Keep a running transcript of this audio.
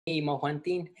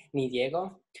Mohuantin ni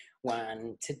Diego,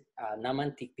 wan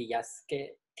naman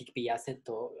tikpiyase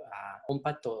to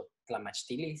umpa to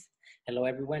tlamachtilis. Hello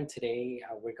everyone, today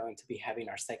we're going to be having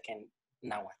our second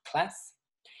Nahuatl class.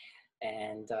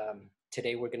 And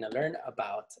today we're gonna learn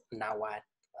about Nahuatl,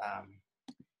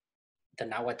 the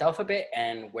Nahuatl alphabet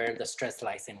and where the stress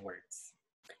lies in words.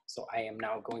 So I am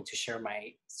now going to share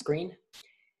my screen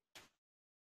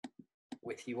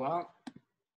with you all.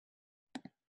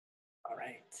 All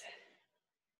right.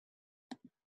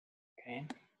 Okay.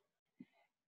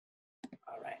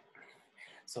 All right.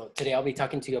 So today I'll be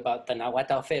talking to you about the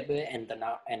Nahuatl alphabet and the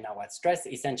Nahuatl stress.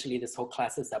 Essentially, this whole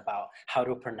class is about how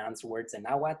to pronounce words in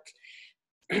Nahuatl.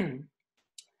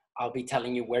 I'll be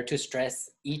telling you where to stress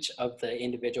each of the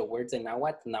individual words in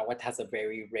Nahuatl. Nahuatl has a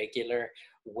very regular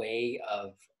way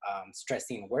of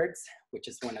stressing words, which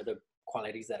is one of the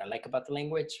qualities that I like about the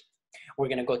language. We're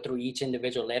gonna go through each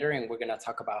individual letter and we're gonna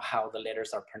talk about how the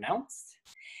letters are pronounced.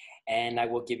 And I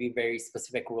will give you very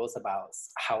specific rules about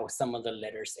how some of the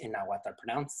letters in Nahuatl are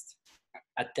pronounced.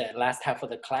 At the last half of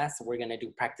the class, we're gonna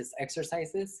do practice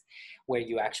exercises where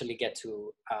you actually get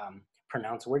to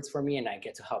pronounce words for me and I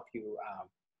get to help you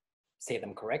say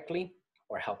them correctly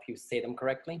or help you say them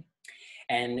correctly.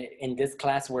 And in this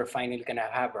class, we're finally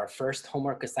gonna have our first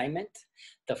homework assignment.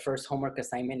 The first homework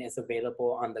assignment is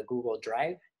available on the Google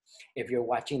Drive. If you're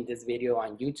watching this video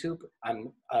on YouTube,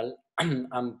 I'm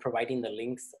providing the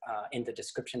links in the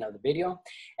description of the video.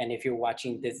 And if you're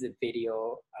watching this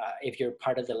video, if you're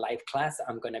part of the live class,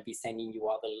 I'm gonna be sending you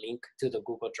all the link to the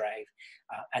Google Drive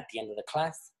at the end of the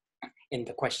class in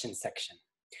the question section.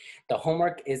 The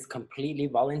homework is completely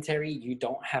voluntary. You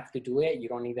don't have to do it. You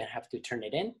don't even have to turn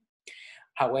it in.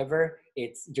 However,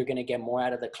 you're gonna get more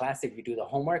out of the class if you do the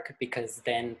homework because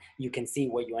then you can see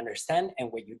what you understand and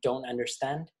what you don't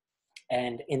understand.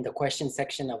 And in the question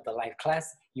section of the live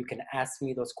class, you can ask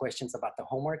me those questions about the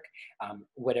homework,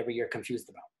 whatever you're confused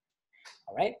about,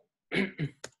 all right?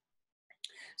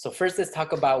 So first, let's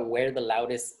talk about where the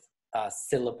loudest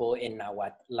syllable in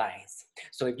Nahuatl lies.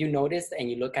 So if you notice and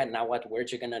you look at Nahuatl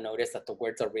words, you're gonna notice that the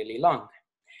words are really long.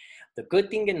 The good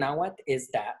thing in Nahuatl is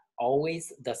that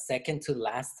always the second to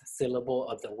last syllable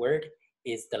of the word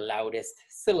is the loudest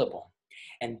syllable.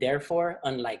 And therefore,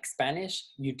 unlike Spanish,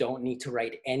 you don't need to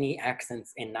write any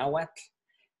accents in Nahuatl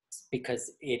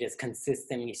because it is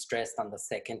consistently stressed on the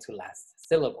second to last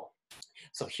syllable.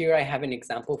 So here I have an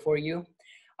example for you.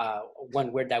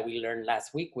 One word that we learned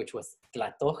last week, which was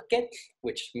tlatohquetl,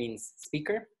 which means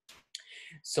speaker.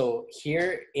 So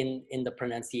here in the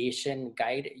pronunciation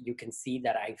guide, you can see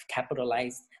that I've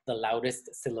capitalized the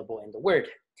loudest syllable in the word.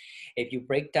 If you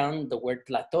break down the word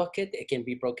tlatohquetl, it can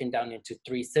be broken down into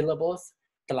 3 syllables,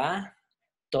 tla,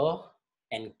 to,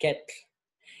 and quetl.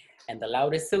 And the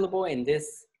loudest syllable in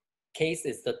this case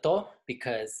is the to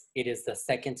because it is the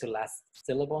second to last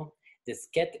syllable. This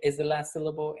quetl is the last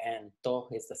syllable and to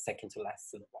is the second to last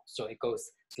syllable. So it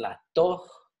goes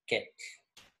tlatohquetl,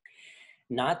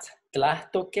 not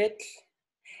tlahtoquetl,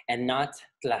 and not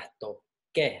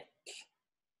tlahtoquetl.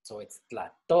 So it's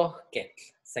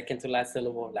tlatohquetl, second to last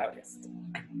syllable, loudest.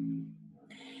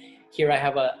 Here I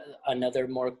have another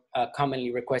more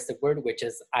commonly requested word, which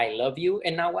is I love you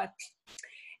in Nahuatl.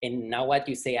 In Nahuatl,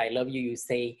 you say I love you, you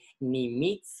say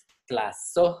nimitz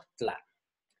tlasohtla.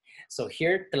 So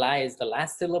here, tla is the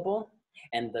last syllable,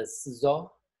 and the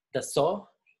so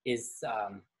is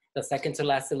the second to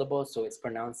last syllable, so it's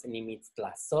pronounced nimitz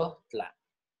tlasohtla.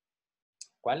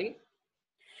 ¿Cuál?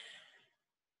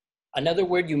 Another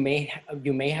word you may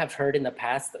have heard in the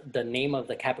past, the name of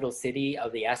the capital city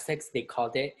of the Aztecs, they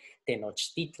called it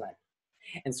Tenochtitlan.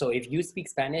 And so if you speak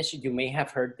Spanish, you may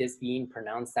have heard this being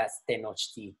pronounced as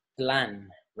Tenochtitlan,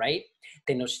 right?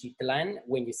 Tenochtitlan,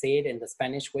 when you say it in the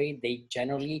Spanish way, they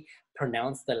generally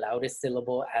pronounce the loudest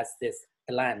syllable as this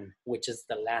tlan, which is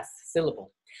the last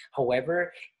syllable.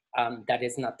 However, that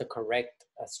is not the correct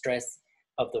stress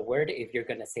of the word if you're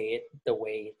gonna say it the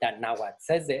way that Nahuatl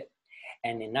says it.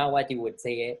 And in Nahuatl, you would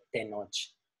say it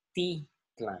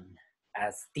Tenochtitlan,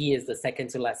 as T is the second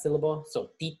to last syllable, so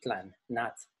Titlan,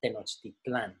 not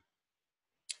Tenochtitlan.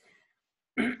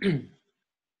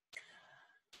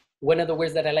 One of the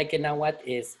words that I like in Nahuatl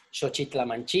is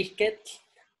Xochitlamanchixquetl.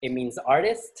 It means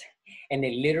artist, and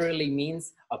it literally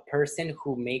means a person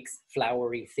who makes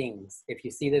flowery things. If you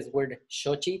see this word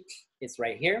xochitl, it's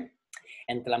right here,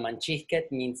 and tlamanchixquetl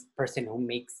means person who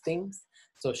makes things.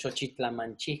 So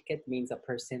Xochitlamanchixquetl means a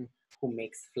person who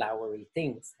makes flowery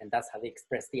things, and that's how they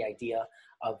express the idea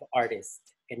of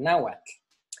artist in Nahuatl.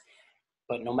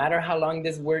 But no matter how long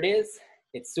this word is,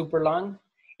 it's super long,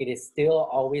 it is still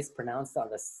always pronounced on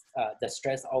the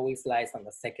stress always lies on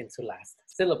the second to last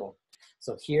syllable.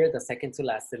 So here, the second to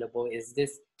last syllable is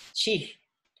this chi.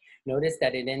 Notice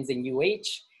that it ends in UH,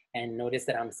 and notice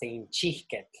that I'm saying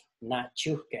chihket, not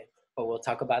chuhket. But we'll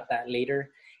talk about that later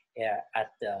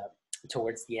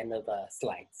towards the end of the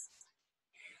slides.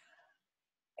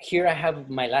 Here I have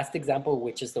my last example,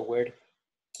 which is the word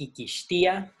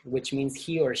Queniuhqui, which means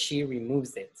he or she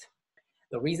removes it.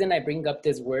 The reason I bring up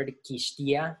this word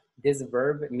quixtia, this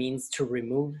verb means to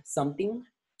remove something,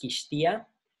 quixtia.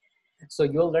 So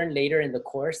you'll learn later in the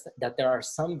course that there are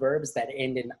some verbs that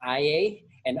end in IA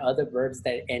and other verbs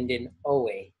that end in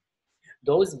OA.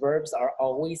 Those verbs are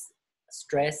always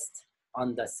stressed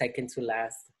on the second to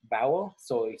last vowel.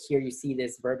 So here you see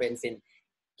this verb ends in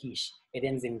quish. It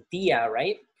ends in tia,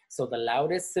 right? So the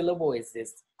loudest syllable is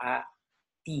this a,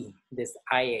 ti, this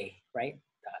IA, right?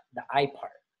 The I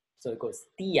part. So it goes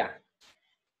tia.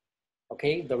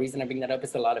 Okay, the reason I bring that up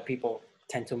is a lot of people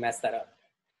tend to mess that up.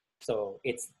 So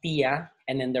it's tia,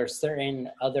 and then there's certain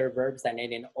other verbs that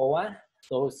end in oa.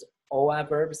 Those oa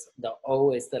verbs, the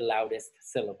O is the loudest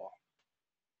syllable.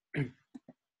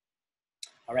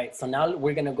 All right, so now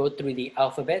we're gonna go through the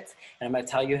alphabet, and I'm gonna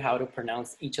tell you how to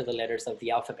pronounce each of the letters of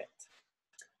the alphabet,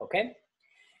 okay?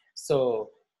 So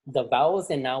the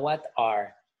vowels in Nahuatl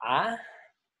are A,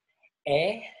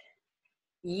 E,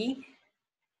 I,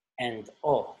 and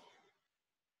O.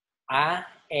 A,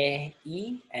 E,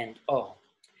 I, and O.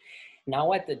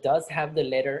 Nahuatl does have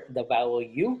the vowel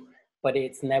U, but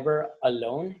it's never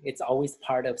alone. It's always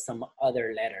part of some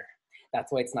other letter.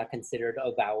 That's why it's not considered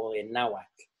a vowel in Nahuatl.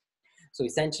 So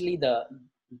essentially the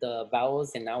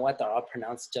vowels in Nahuatl are all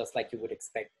pronounced just like you would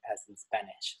expect as in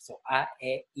Spanish. So A,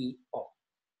 E, I, O.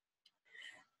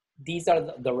 These are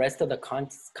the rest of the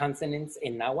consonants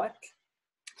in Nahuatl.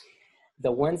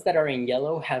 The ones that are in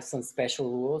yellow have some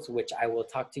special rules, which I will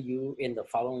talk to you in the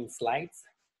following slides.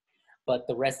 But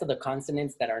the rest of the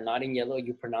consonants that are not in yellow,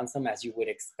 you pronounce them as you would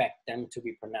expect them to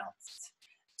be pronounced.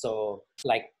 So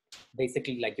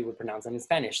basically like you would pronounce them in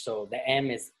Spanish. So the M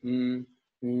is the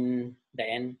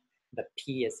N, the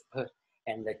P is P,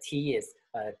 and the T is,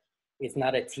 it's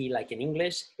not a T like in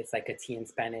English, it's like a T in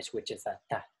Spanish, which is a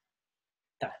ta,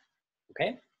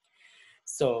 okay?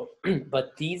 So,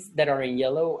 but these that are in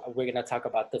yellow, we're gonna talk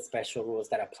about the special rules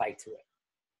that apply to it.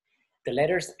 The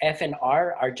letters F and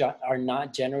R are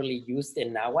not generally used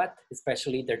in Nahuatl,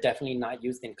 especially they're definitely not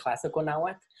used in classical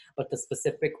Nahuatl, but the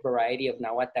specific variety of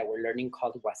Nahuatl that we're learning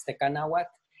called Huasteca Nahuatl,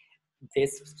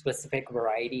 this specific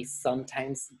variety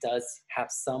sometimes does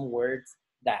have some words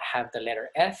that have the letter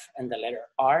F and the letter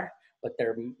R, but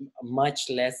they're much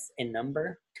less in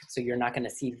number. So you're not gonna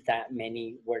see that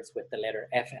many words with the letter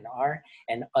F and R,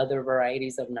 and other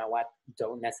varieties of Nahuatl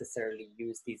don't necessarily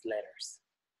use these letters.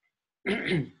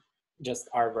 Just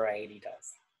our variety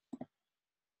does.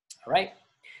 All right,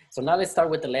 so now let's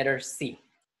start with the letter C.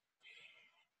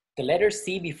 The letter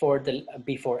C before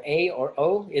A or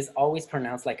O is always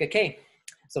pronounced like a K.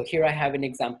 So here I have an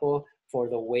example for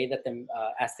the way that the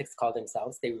Aztecs call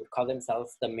themselves. They would call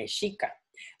themselves the Mexica.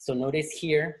 So notice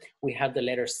here, we have the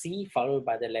letter C followed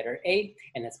by the letter A,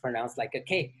 and it's pronounced like a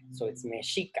K. So it's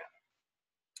Mexica.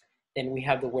 Then we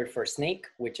have the word for snake,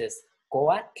 which is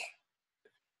coatl,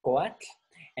 coatl.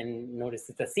 And notice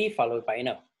it's a C followed by an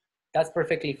O. That's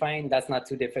perfectly fine. That's not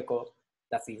too difficult.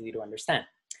 That's easy to understand.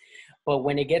 But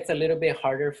when it gets a little bit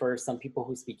harder for some people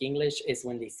who speak English is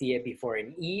when they see it before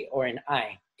an E or an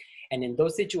I. And in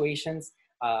those situations,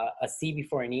 a C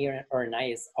before an E or an I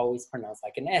is always pronounced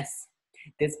like an S.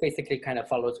 This basically kind of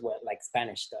follows what like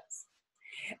Spanish does.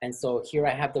 And so here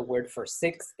I have the word for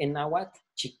six in Nahuatl,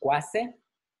 chicuase.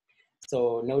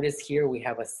 So notice here we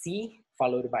have a C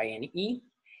followed by an E.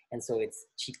 And so it's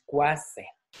chicuase,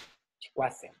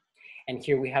 chicuase. And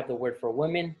here we have the word for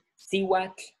women,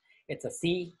 sihuatl. It's a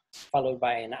C followed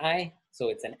by an I, so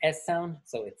it's an S sound,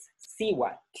 so it's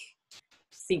sihuatl,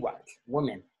 sihuatl,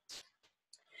 woman.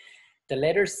 The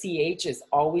letter CH is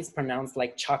always pronounced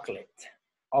like chocolate,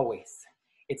 always.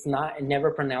 It's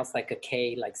never pronounced like a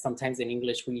K, like sometimes in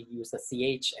English we use a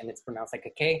CH and it's pronounced like a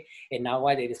K. In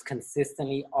Nahuatl, it is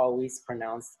consistently always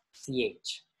pronounced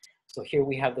CH. So here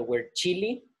we have the word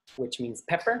chili, which means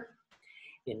pepper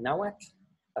in Nahuatl.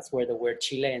 That's where the word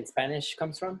chile in Spanish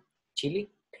comes from, chili.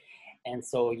 And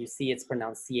so you see it's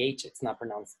pronounced CH, it's not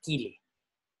pronounced kili.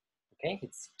 Okay,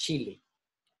 it's chili,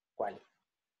 quali.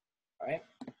 All right.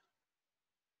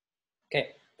 Okay,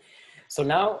 so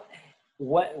now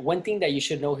one thing that you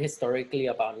should know historically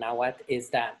about Nahuatl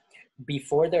is that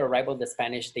before the arrival of the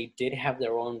Spanish, they did have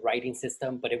their own writing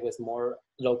system, but it was more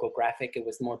logographic. It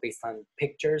was more based on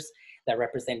pictures that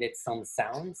represented some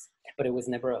sounds, but it was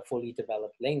never a fully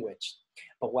developed language.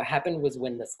 But what happened was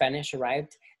when the Spanish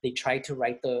arrived, they tried to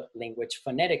write the language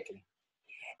phonetically.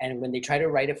 And when they try to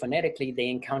write it phonetically, they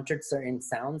encountered certain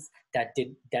sounds that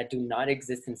do not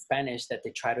exist in Spanish that they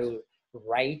try to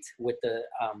write with the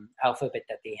alphabet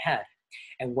that they had.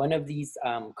 And one of these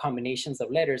combinations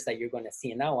of letters that you're going to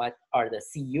see in Nahuatl are the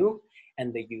CU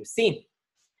and the UC.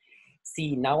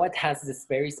 See, Nahuatl has this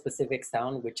very specific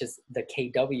sound, which is the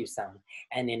KW sound.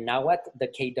 And in Nahuatl, the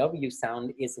KW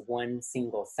sound is one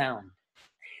single sound.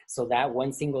 So that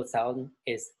one single sound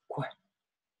is Qu.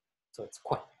 So it's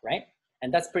Qu, right?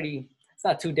 And that's it's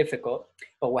not too difficult.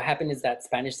 But what happened is that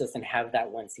Spanish doesn't have that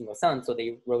one single sound, so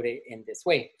they wrote it in this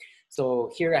way.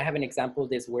 So here I have an example of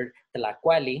this word,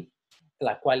 tlacuali.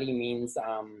 Tlacuali means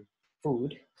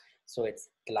food. So it's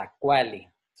tlacuali.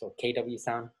 So KW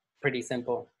sound, pretty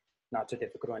simple, not too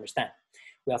difficult to understand.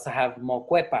 We also have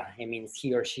mocuepa. It means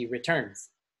he or she returns.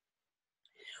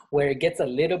 Where it gets a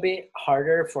little bit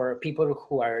harder for people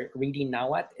who are reading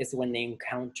Nahuatl is when they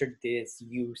encounter this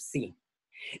UC.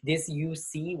 This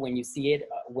UC, when you see it,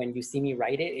 when you see me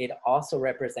write it, it also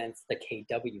represents the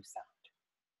KW sound.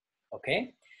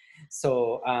 Okay?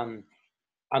 So I'm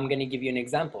gonna give you an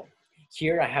example.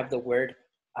 Here I have the word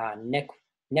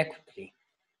Queniuhqui,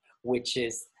 which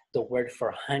is the word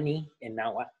for honey in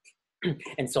Nahuatl.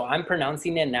 And so I'm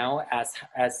pronouncing it now as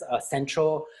a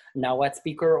central Nahuatl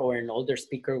speaker or an older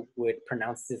speaker would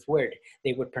pronounce this word.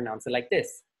 They would pronounce it like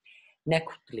this,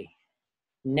 Queniuhqui,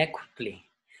 Queniuhqui.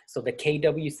 So the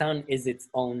KW sound is its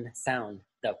own sound,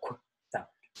 the Qu sound.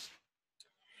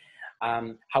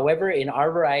 However, in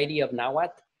our variety of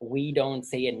Nahuatl, we don't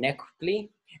say it Queniuhqui.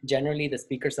 Generally, the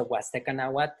speakers of Huasteca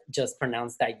Nahuatl just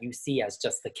pronounce that UC as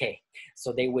just the K.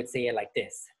 So they would say it like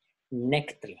this,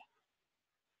 Nectli,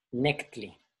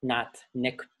 Nectli, not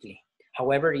Queniuhqui.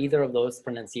 However, either of those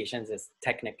pronunciations is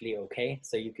technically okay,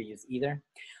 so you could use either,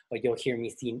 but you'll hear me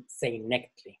say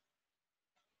Nectli.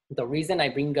 The reason I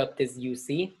bring up this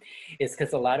UC is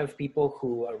because a lot of people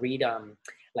who read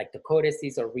like the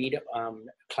codices or read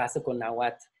classical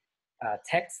Nahuatl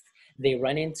text, they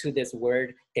run into this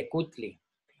word tecutli,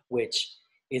 which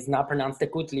is not pronounced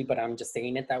tecutli, but I'm just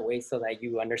saying it that way so that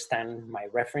you understand my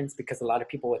reference, because a lot of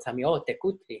people will tell me, oh,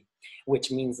 tecutli,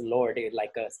 which means Lord,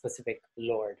 like a specific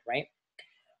Lord, right?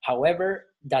 However,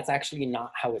 that's actually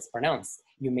not how it's pronounced.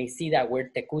 You may see that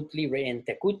word tecutli written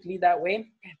tecutli that way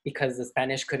because the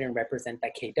Spanish couldn't represent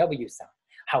that KW sound.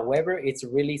 However, it's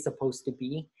really supposed to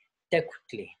be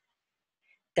tecutli,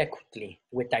 tecutli,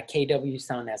 with that KW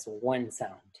sound as one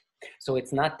sound. So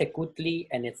it's not tecutli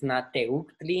and it's not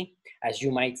teuctli, as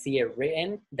you might see it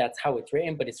written. That's how it's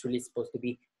written, but it's really supposed to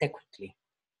be tecutli,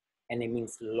 and it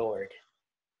means Lord.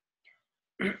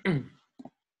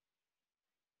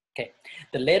 Okay,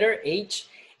 the letter H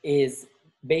is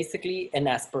basically an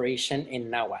aspiration in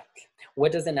Nahuatl.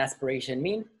 What does an aspiration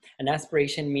mean? An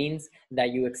aspiration means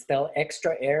that you expel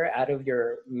extra air out of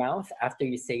your mouth after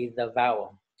you say the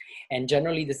vowel. And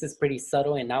generally this is pretty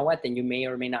subtle in Nahuatl and you may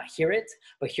or may not hear it,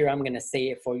 but here I'm gonna say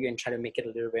it for you and try to make it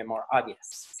a little bit more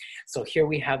obvious. So here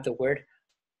we have the word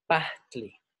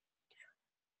pahtli,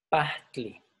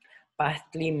 pahtli.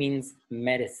 Pahtli means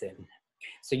medicine.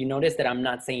 So you notice that I'm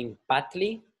not saying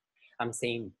patli, I'm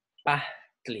saying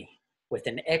pahtli with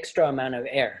an extra amount of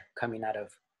air coming out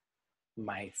of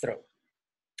my throat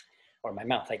or my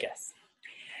mouth, I guess.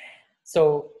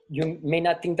 So you may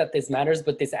not think that this matters,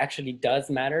 but this actually does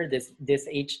matter. This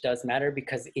H does matter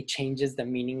because it changes the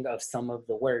meaning of some of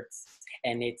the words.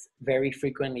 And it's very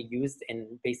frequently used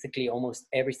in basically almost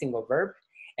every single verb.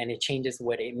 And it changes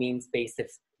what it means based on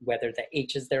whether the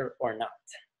H is there or not.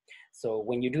 So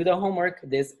when you do the homework,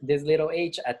 this little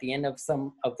H at the end of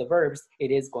some of the verbs,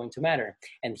 it is going to matter.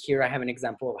 And here I have an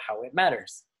example of how it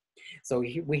matters. So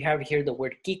we have here the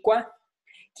word quiqua.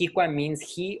 Quiqua means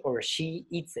he or she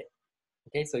eats it.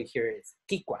 Okay, so here it's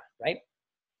quiqua, right?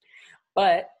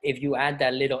 But if you add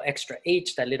that little extra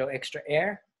H, that little extra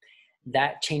air,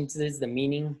 that changes the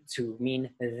meaning to mean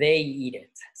they eat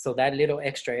it. So that little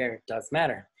extra air does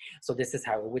matter. So this is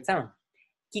how it would sound.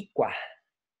 Quiqua,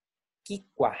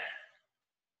 quiqua,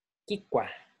 quiqua,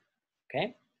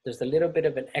 okay? There's a little bit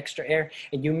of an extra air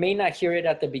and you may not hear it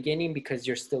at the beginning because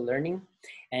you're still learning.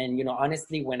 And you know,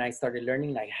 honestly, when I started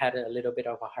learning, I had a little bit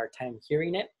of a hard time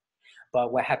hearing it.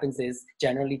 But what happens is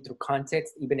generally through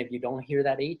context, even if you don't hear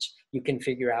that H, you can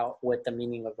figure out what the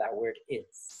meaning of that word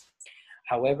is.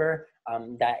 However,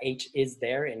 that H is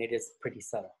there and it is pretty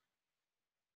subtle.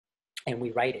 And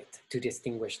we write it to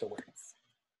distinguish the words.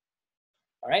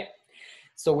 All right.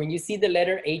 So when you see the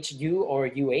letter HU or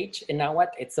UH in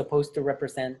Nahuatl, it's supposed to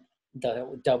represent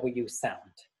the W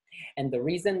sound. And the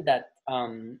reason that,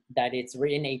 that it's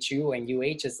written HU and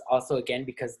UH is also, again,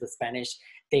 because the Spanish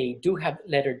They do have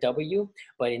letter W,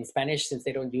 but in Spanish, since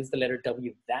they don't use the letter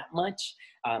W that much,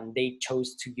 they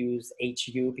chose to use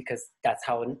HU because that's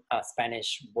how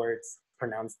Spanish words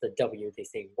pronounce the W. They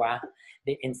say wa.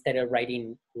 Instead of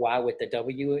writing wa with the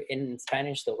W in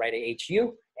Spanish, they'll write a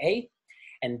HU, A,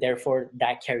 and therefore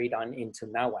that carried on into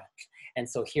Nahuatl. And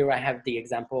so here I have the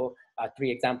example, 3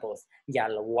 examples.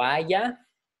 Yalwaya,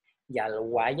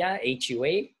 Yalwaya,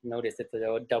 HUA. Notice it's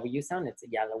a W sound, it's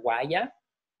Yalwaya.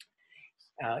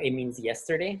 It means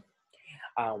yesterday.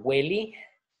 Weli,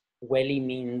 Weli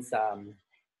means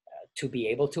to be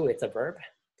able to, it's a verb.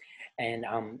 And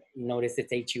notice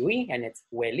it's HUE and it's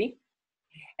Weli.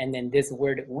 And then this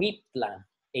word Huitla,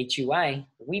 HUI,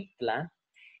 Huitla,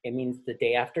 it means the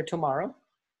day after tomorrow.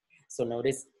 So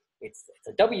notice it's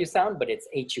a W sound, but it's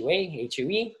HUA,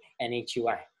 HUE, and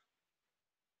HUI.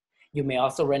 You may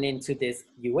also run into this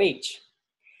UH.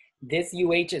 This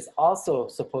UH is also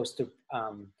supposed to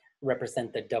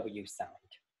represent the W sound.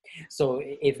 So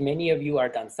if many of you are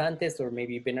danzantes, or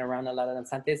maybe you've been around a lot of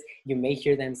danzantes, you may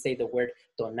hear them say the word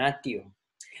donatiu.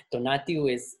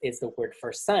 Donatiu is the word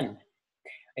for sun.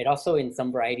 It also in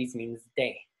some varieties means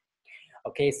day.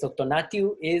 Okay, so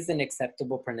donatiu is an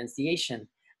acceptable pronunciation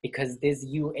because this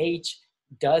UH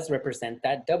does represent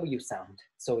that W sound.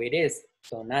 So it is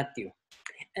donatiu.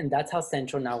 And that's how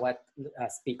Central Nahuatl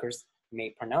speakers may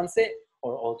pronounce it,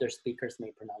 or older speakers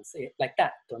may pronounce it like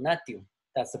that, donatiu.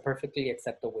 That's a perfectly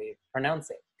acceptable way to pronounce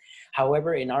it.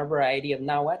 However, in our variety of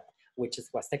Nahuatl, which is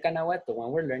Huasteca Nahuatl, the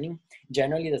one we're learning,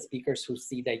 generally the speakers who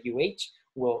see the UH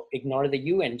will ignore the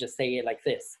U and just say it like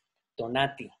this,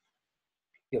 donati.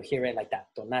 You'll hear it like that,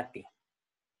 donati.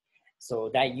 So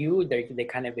that U, they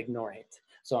kind of ignore it.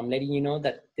 So I'm letting you know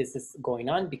that this is going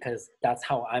on because that's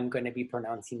how I'm going to be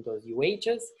pronouncing those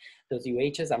UHs. Those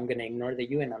UHs, I'm going to ignore the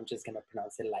U and I'm just going to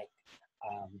pronounce it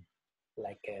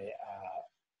like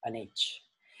an H.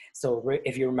 So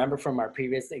if you remember from our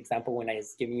previous example, when I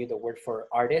was giving you the word for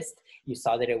artist, you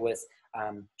saw that it was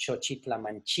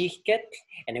Xochitlamanchihket,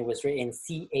 and it was written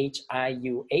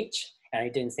C-H-I-U-H, and I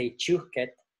didn't say Chuhket,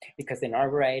 because in our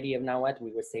variety of Nahuatl,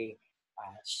 we would say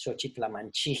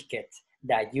Xochitlamanchihket.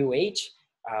 That UH,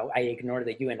 I ignore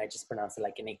the U and I just pronounce it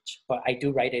like an H. But I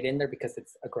do write it in there because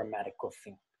it's a grammatical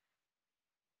thing.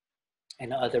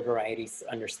 And other varieties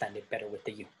understand it better with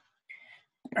the U.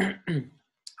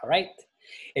 All right.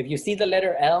 If you see the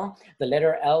letter L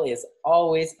is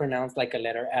always pronounced like a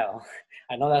letter L.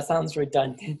 I know that sounds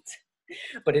redundant,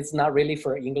 but it's not really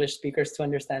for English speakers to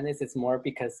understand this. It's more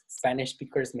because Spanish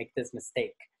speakers make this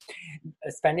mistake.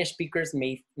 Spanish speakers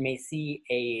may see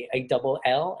a double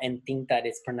L and think that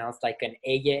it's pronounced like an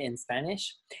ella in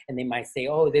Spanish. And they might say,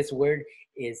 oh, this word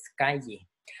is calle.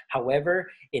 However,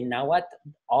 in Nahuatl,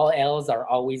 all L's are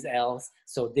always L's.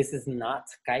 So this is not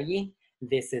calle,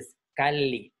 this is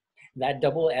Cali. That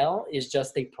double L is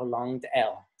just a prolonged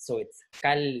L. So it's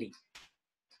Cali,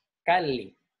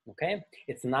 Cali, okay?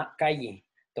 It's not calle.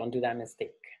 Don't do that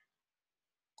mistake.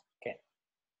 Okay.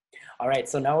 All right,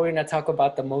 so now we're gonna talk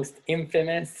about the most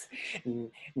infamous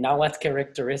Nahuatl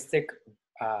characteristic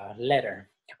letter,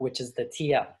 which is the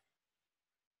TL.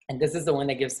 And this is the one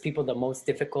that gives people the most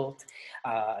difficult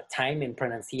time in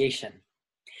pronunciation.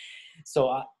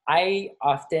 So I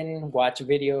often watch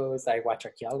videos, I watch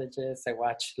archaeologists, I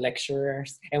watch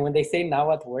lecturers, and when they say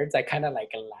Nahuatl words, I kind of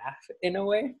like laugh in a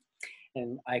way,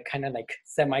 and I kind of like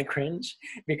semi-cringe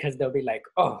because they'll be like,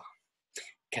 oh,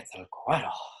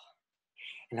 Quetzalcoatl.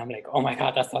 And I'm like, oh my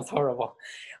God, that sounds horrible.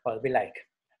 Or it'll be like,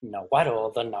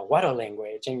 Nahuatl, the Nahuatl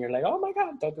language, and you're like, oh my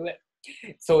God, don't do it.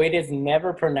 So it is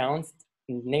never pronounced,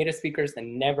 native speakers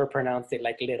never pronounce it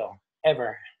like little,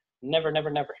 ever. Never,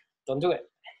 never, never. Don't do it.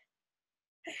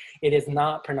 It is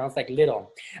not pronounced like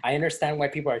little. I understand why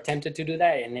people are tempted to do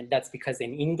that, and that's because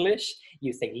in English,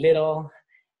 you say little,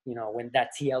 you know, when that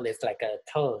TL is like a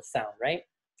T sound, right?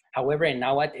 However, in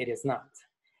Nahuatl, it is not.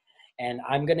 And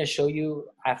I'm gonna show you,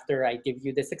 after I give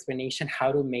you this explanation,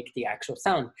 how to make the actual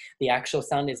sound. The actual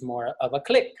sound is more of a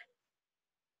click.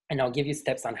 And I'll give you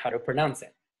steps on how to pronounce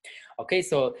it. Okay,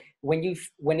 so when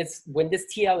this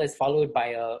TL is followed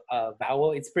by a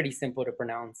vowel, it's pretty simple to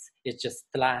pronounce. It's just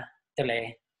tla,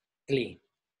 tle, tli.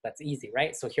 That's easy,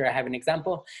 right? So here I have an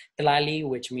example, tlali,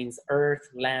 which means earth,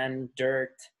 land,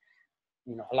 dirt,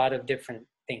 you know, a lot of different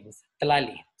things,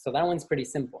 tlali. So that one's pretty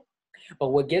simple. But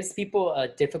what gives people a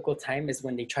difficult time is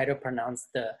when they try to pronounce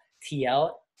the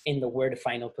TL in the word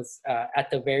final, at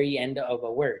the very end of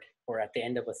a word, or at the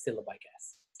end of a syllable, I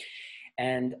guess.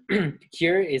 And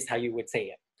here is how you would say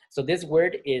it. So this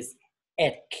word is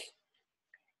ek,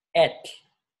 ek,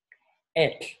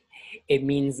 ek. It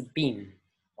means bean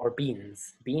or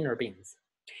beans, bean or beans.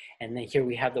 And then here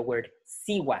we have the word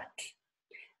siwak,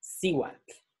 Siwat.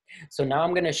 So now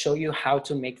I'm gonna show you how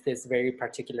to make this very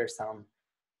particular sound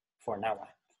for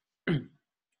Nahuatl.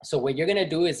 So what you're gonna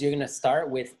do is you're gonna start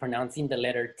with pronouncing the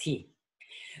letter T.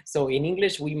 So in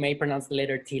English, we may pronounce the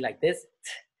letter T like this.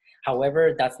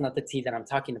 However, that's not the T that I'm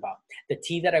talking about. The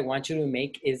T that I want you to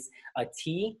make is a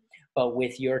T, but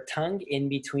with your tongue in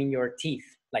between your teeth,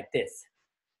 like this.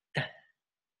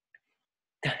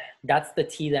 That's the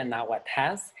T that Nahuatl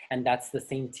has, and that's the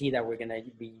same T that we're gonna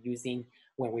be using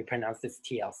when we pronounce this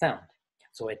TL sound.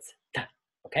 So it's ta,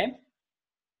 okay?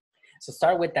 So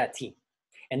start with that T.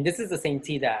 And this is the same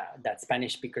T that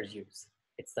Spanish speakers use.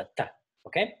 It's the ta,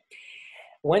 okay?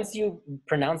 Once you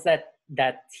pronounce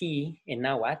that T in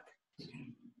Nahuatl,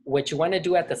 what you wanna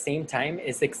do at the same time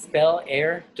is expel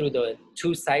air through the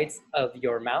two sides of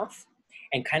your mouth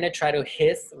and kind of try to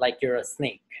hiss like you're a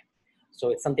snake. So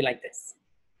it's something like this.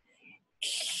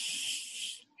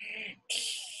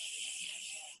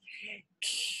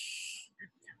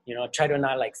 You know, try to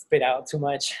not like spit out too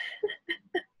much.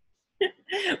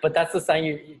 But that's the sign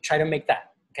you try to make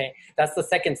that, okay? That's the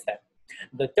second step.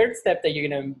 The third step that you're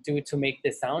gonna do to make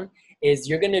this sound is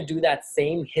you're gonna do that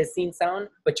same hissing sound,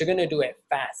 but you're gonna do it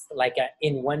fast, like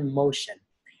in one motion,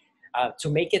 to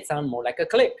make it sound more like a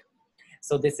click.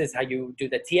 So this is how you do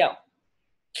the TL.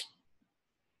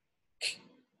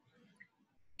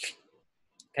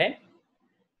 Okay?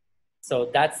 So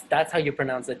that's how you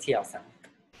pronounce the TL sound.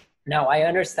 Now, I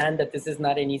understand that this is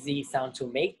not an easy sound to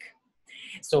make.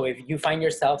 So if you find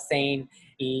yourself saying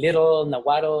little,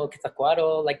 Nahuatl,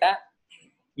 Quetzalcoatl, like that,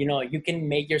 you know, you can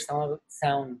make your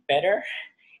sound better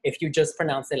if you just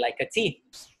pronounce it like a T.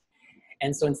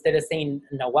 And so instead of saying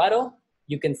Nahuatl,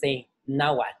 you can say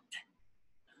Nahuatl.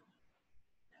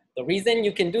 The reason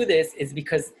you can do this is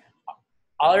because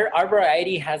our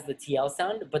variety has the TL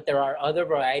sound, but there are other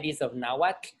varieties of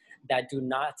Nahuatl that do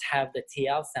not have the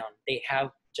TL sound. They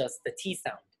have just the T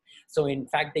sound. So in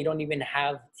fact, they don't even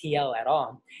have TL at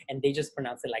all, and they just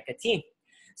pronounce it like a T.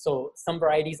 So some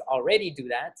varieties already do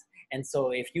that. And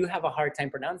so if you have a hard time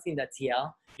pronouncing that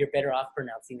TL, you're better off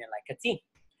pronouncing it like a T.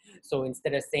 So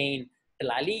instead of saying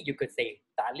tlali, you could say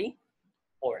tali,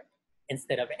 or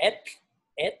instead of et,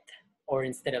 or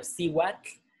instead of siwat,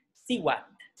 siwat,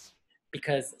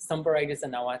 because some varieties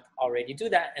of Nahuatl already do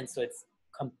that. And so it's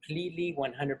completely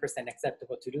 100%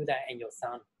 acceptable to do that, and you'll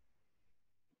sound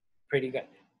pretty good,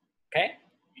 okay?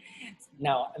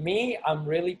 Now, me, I'm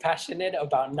really passionate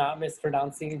about not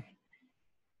mispronouncing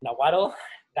Nahuatl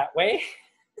that way.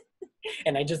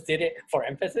 And I just did it for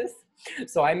emphasis.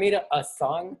 So I made a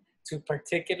song to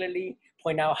particularly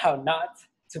point out how not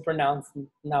to pronounce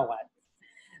Nahuatl.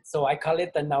 So I call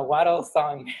it the Nahuatl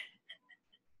song.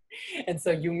 And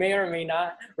so you may or may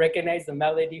not recognize the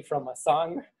melody from a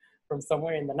song from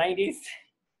somewhere in the 90s.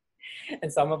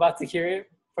 And so I'm about to hear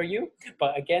it for you.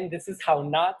 But again, this is how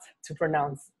not to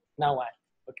pronounce Nahuatl,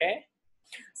 okay?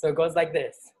 So it goes like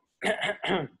this.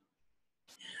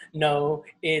 No,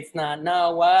 it's not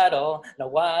Nahuatl.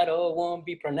 Nahuatl won't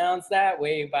be pronounced that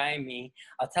way by me.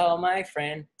 I'll tell my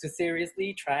friend to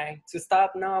seriously try to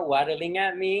stop Nahuatling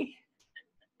at me.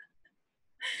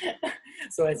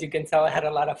 So as you can tell, I had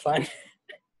a lot of fun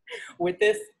with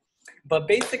this. But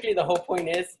basically the whole point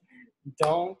is,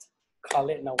 don't call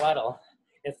it Nahuatl.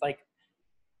 It's like,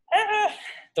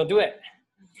 don't do it.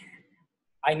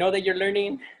 I know that you're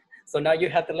learning, so now you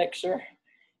have the lecture.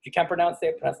 If you can't pronounce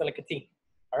it like a T,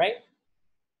 all right?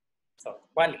 So,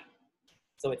 Wali.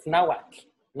 So it's Nahuatl,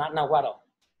 not Nahuatl.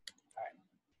 All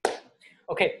right.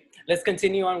 Okay, let's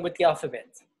continue on with the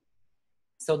alphabet.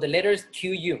 So the letters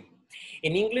QU.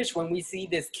 In English, when we see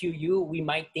this QU, we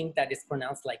might think that it's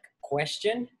pronounced like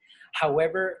question.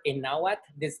 However, in Nahuatl,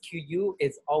 this QU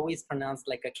is always pronounced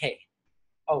like a K,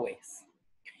 always.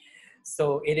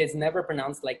 So it is never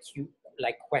pronounced like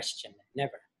question,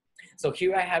 never. So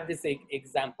here I have this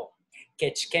example,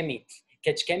 Quechquemit.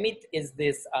 Quechquemit is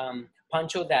this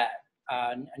poncho that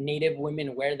Native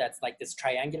women wear that's like this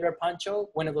triangular poncho,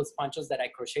 one of those ponchos that I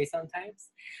crochet sometimes.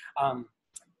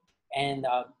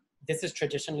 This is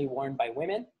traditionally worn by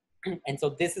women. And so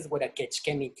this is what a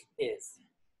Quechquemit is,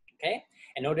 okay?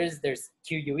 And notice there's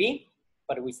QUE,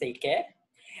 but we say que.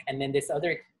 And then this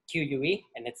other QUE,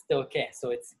 and it's still que.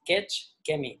 So it's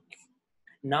Quechquemit,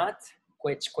 not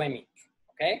Quechquemit,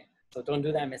 okay? So don't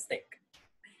do that mistake.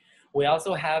 We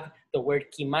also have the word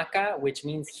Quimaca, which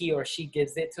means he or she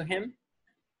gives it to him.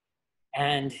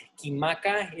 And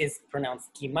Quimaca is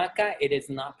pronounced Quimaca. It is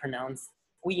not pronounced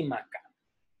Quimaca,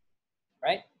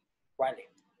 right? Vale.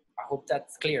 I hope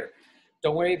that's clear.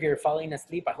 Don't worry if you're falling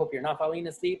asleep. I hope you're not falling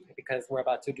asleep because we're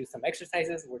about to do some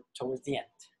exercises. We're towards the end.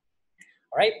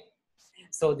 All right.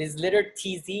 So this letter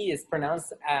TZ is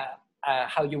pronounced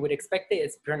how you would expect it.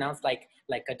 It's pronounced like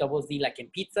a double Z, like in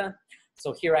pizza.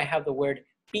 So here I have the word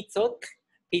pizzot.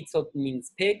 Pizzot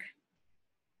means pig.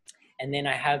 And then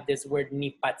I have this word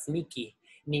nipatsmiki.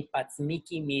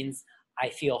 Nipatsmiki means I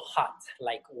feel hot,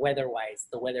 like weather-wise.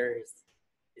 The weather is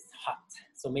hot.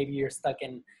 So maybe you're stuck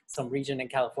in some region in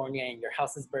California and your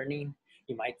house is burning.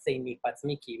 You might say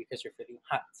nipatsmiki because you're feeling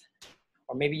hot.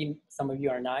 Or maybe some of you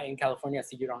are not in California,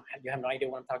 so you have no idea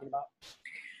what I'm talking about.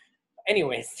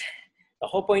 Anyways, the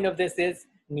whole point of this is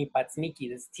nipatsmiki.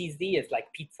 This TZ is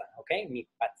like pizza, okay?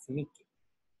 Nipatsmiki.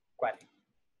 All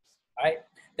right.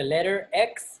 The letter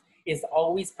X is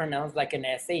always pronounced like an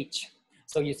SH.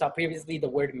 So you saw previously the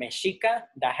word mexica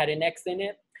that had an X in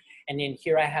it. And then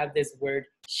here I have this word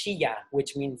shia,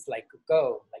 which means like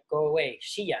go away,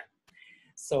 shia.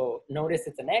 So notice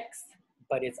it's an X,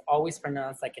 but it's always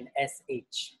pronounced like an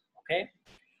SH, okay?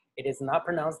 It is not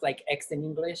pronounced like X in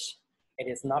English. It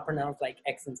is not pronounced like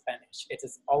X in Spanish. It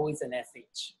is always an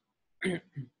SH.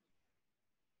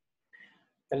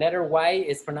 The letter Y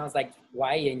is pronounced like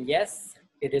Y in yes.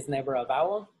 It is never a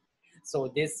vowel.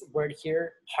 So this word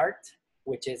here, heart,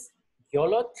 which is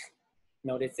yolot,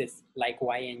 notice it's like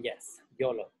Y in yes,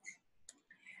 yolot.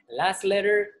 Last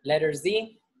letter, letter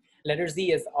Z. Letter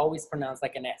Z is always pronounced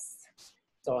like an S.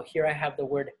 So here I have the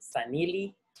word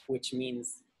sanili, which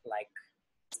means like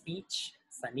speech,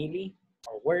 sanili,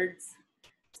 or words,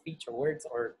 speech or words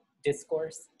or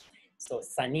discourse. So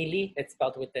sanili, it's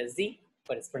spelled with a Z,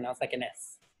 but it's pronounced like an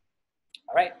S.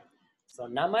 All right, so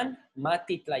naman,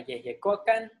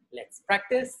 matitlayeyekokan, let's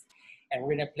practice. And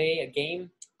we're gonna play a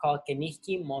game called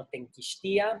Queniuhqui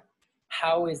Motenquixtia.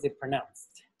 How is it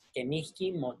pronounced?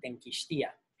 Queniuhqui Motenquixtia.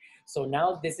 So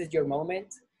now this is your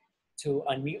moment to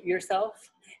unmute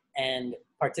yourself and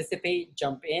participate,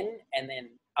 jump in, and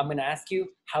then I'm gonna ask you,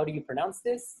 how do you pronounce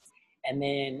this? And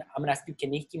then I'm gonna ask you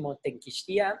Queniuhqui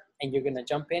Motenquixtia, and you're gonna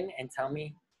jump in and tell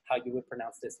me how you would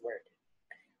pronounce this word.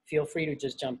 Feel free to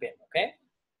just jump in, okay?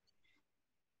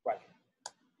 Right.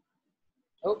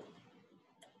 Oh.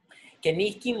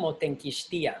 Queniuhqui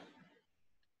Motenquixtia.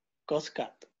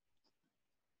 Coscat.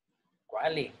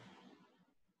 Quali.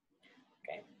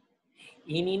 Okay.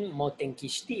 Inin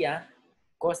Motenquixtia,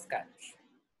 Coscat.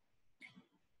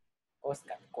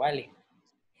 Coscat, quali.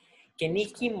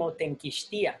 Queniuhqui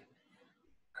Motenquixtia.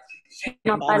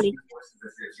 Nopali.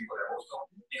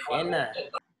 Ena.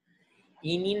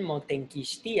 Inin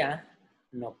Motenquixtia,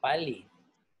 nopali.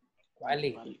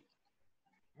 Quali.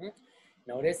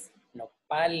 Notice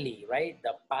nopali, right?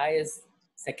 The pa is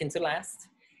second to last.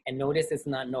 And notice it's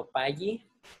not nopali,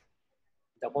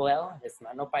 double L, it's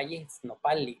not nopali, it's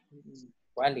nopali.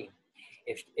 Quali.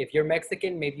 If you're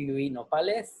Mexican, maybe you eat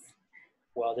nopales.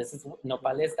 Well, this is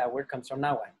nopales, that word comes from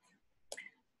Nahuatl.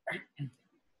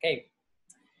 Okay.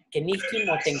 Queniuhqui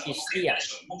Motenquixtia.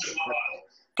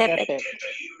 Tepet.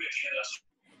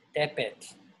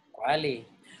 Tepet. Quali.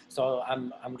 So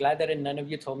I'm glad that none of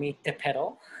you told me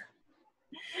tepetl.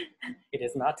 It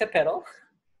is not tepetl.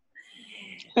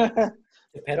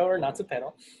 Tepetl or not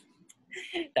tepetl?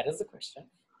 That is the question.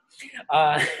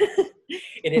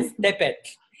 It is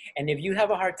tepet. And if you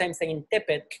have a hard time saying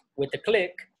tepet with a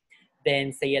click,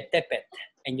 then say a tepet,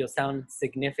 and you'll sound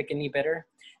significantly better.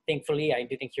 Thankfully, I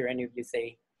didn't hear any of you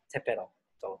say tepetl.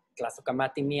 So,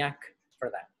 tlasokamati miak for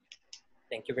that.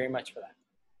 Thank you very much for that.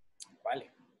 Vale.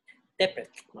 Tepet.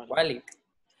 Vale.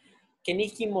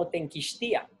 Queniuhqui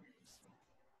Motenquixtia.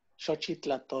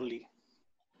 Xochitlatoli.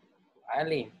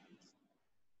 Vale.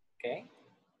 Okay.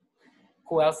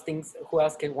 Who else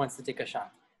wants to take a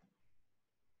shot?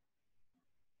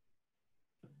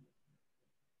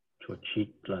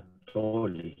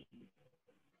 Xochitlatoli.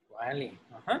 Vale.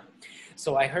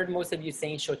 So I heard most of you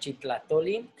saying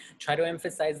xochitlatoli. Try to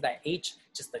emphasize that H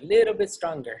just a little bit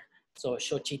stronger. So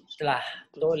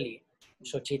xochitlatoli.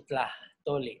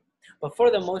 Xochitlatoli. But for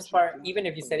the most part, even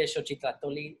if you said it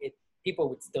xochitlatoli, people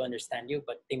would still understand you,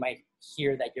 but they might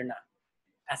hear that you're not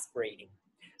aspirating.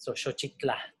 So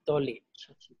xochitlatoli.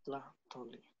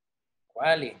 Xochitlatoli.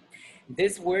 Vale.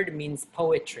 This word means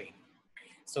poetry.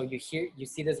 So you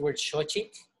see this word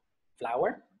xochitl,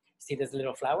 flower. See this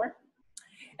little flower?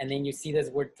 And then you see this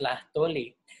word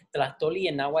tlahtoli. Tlahtoli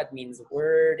in Nahuatl means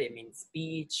word, it means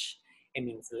speech, it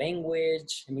means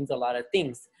language, it means a lot of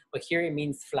things. But here it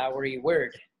means flowery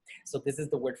word. So this is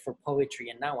the word for poetry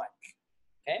in Nahuatl.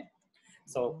 Okay?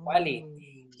 So, Wali,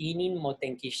 inin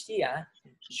Motenquixtia,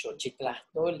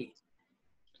 xochitlahtoli.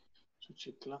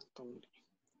 Xochitlatoli.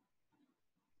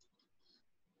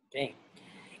 Okay.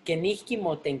 Queniuhqui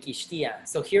Motenquixtia.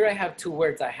 So here I have two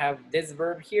words. I have this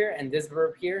verb here and this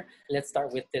verb here. Let's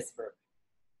start with this verb.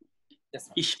 This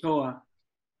one. Ishtoa.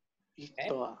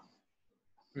 Itoa.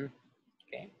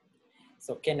 Okay.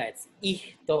 So Kena, it's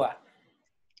ihtoa.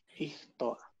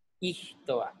 Ihtoa.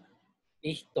 Ihtoa.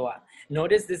 Ihtoa.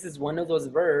 Notice this is one of those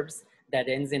verbs that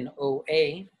ends in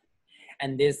OA,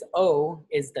 and this O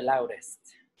is the loudest.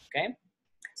 Okay?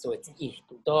 So it's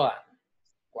ihtoa.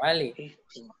 Quali.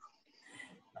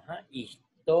 Ihtoa.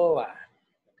 Ihtoa.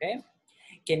 Okay?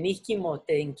 Kenihki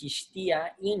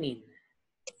motenquixtia inin.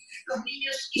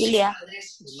 Ilia.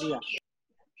 Ilia.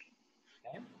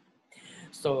 Okay?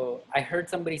 So I heard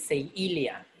somebody say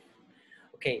Ilia.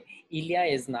 Okay, Ilia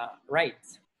is not right.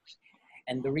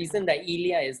 And the reason that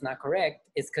Ilia is not correct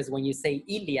is because when you say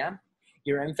Ilia,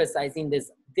 you're emphasizing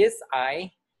this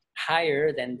I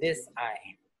higher than this I.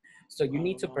 So you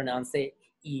need to pronounce it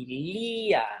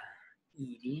Ilia.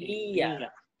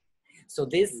 Ilia. So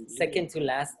this second to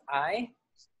last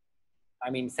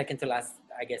second to last,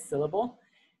 I guess, syllable,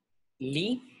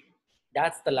 li,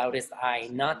 that's the loudest I,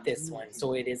 not this one.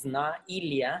 So it is not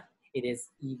Ilia, it is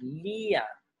Ilia.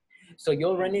 So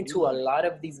you'll run into a lot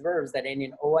of these verbs that end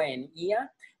in oa and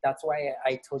ia. That's why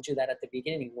I told you that at the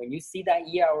beginning. When you see that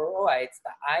ia or oa, it's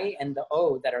the I and the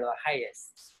o that are the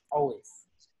highest, always.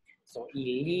 So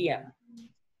ilia.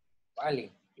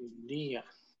 Vale. Ilia.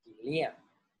 Ilia.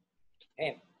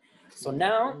 Okay. So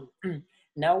now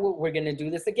we're gonna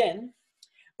do this again.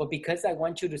 But because I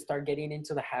want you to start getting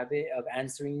into the habit of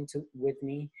answering with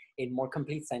me in more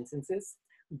complete sentences,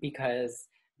 because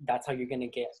that's how you're going to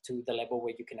get to the level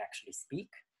where you can actually speak,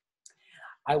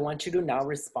 I want you to now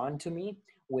respond to me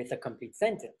with a complete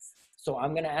sentence. So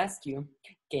I'm going to ask you,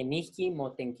 Queniuhqui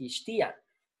Motenquixtia.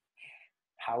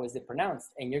 How is it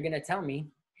pronounced? And you're going to tell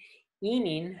me,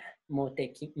 inin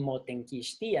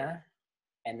Motenquixtia,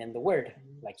 and then the word,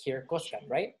 like here, Coscat,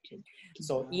 right?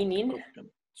 So inin,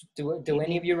 do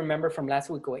any of you remember from last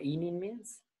week what inin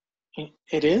means?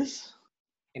 It is?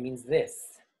 It means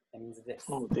this. It means this.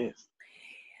 Oh, this.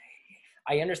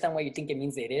 I understand why you think it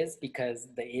means it is, because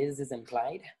the is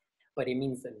implied, but it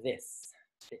means this.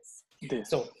 This.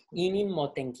 So, inin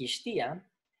Motenquixtia,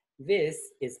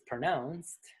 this is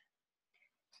pronounced,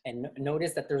 and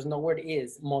notice that there's no word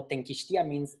is. Motenquixtia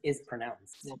means is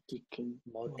pronounced.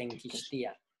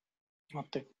 Motenquixtia.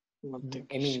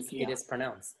 It means it is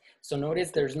pronounced. So notice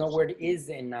there's no word is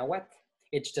in Nahuatl.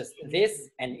 It's just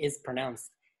this and is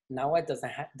pronounced. Nahuatl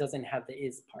doesn't have the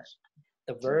is part.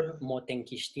 The verb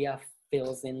Motenquixtia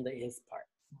fills in the is part.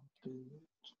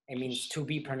 It means to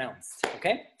be pronounced,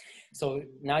 okay? So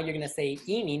now you're gonna say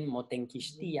inin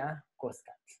Motenquixtia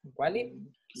Coscat. ¿Cuál?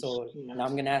 So now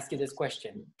I'm gonna ask you this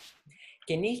question.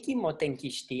 Queniuhqui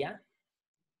Motenquixtia?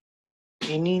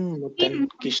 Inin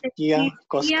Motenquixtia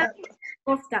Coscat.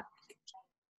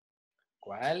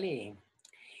 ¿Cuál?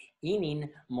 Inin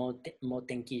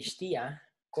Motenquixtia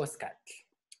Coscat.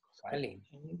 ¿Cuál?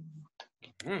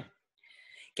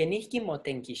 Queniuhqui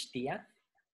Motenquixtia?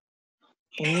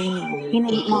 Inin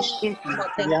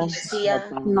Motenquixtia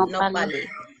nopal.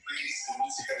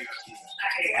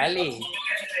 ¿Cuál?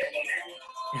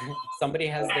 Somebody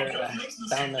has their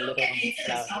sound a little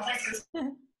loud.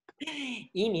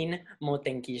 Inin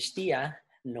Motenquixtia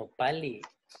nopali.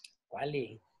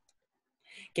 ¿Cuál?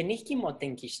 Queniuhqui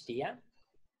Motenquixtia?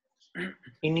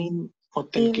 Inin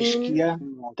Motenquixtia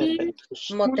Tepet.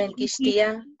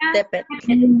 Motenquixtia tepet.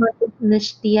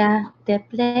 Motenquixtia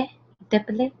teple.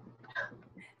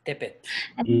 Tepet.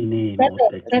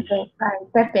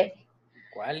 Tepe.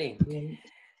 ¿Cuál?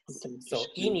 So,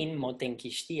 inin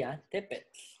Motenquixtia tepet.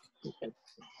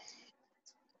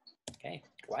 Okay,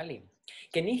 ¿cuál?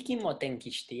 Queniuhqui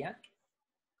Motenquixtia?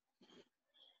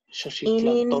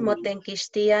 Inin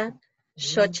Motenquixtia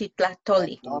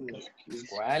xochitlatoli.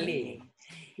 ¿Cuál?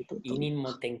 Inin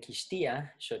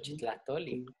Motenquixtia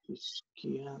xochitlatoli.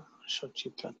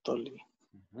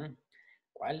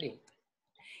 ¿Cuál?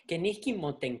 Queniuhqui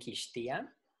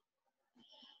Motenquixtia?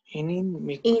 Inin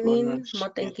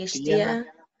Motenquixtia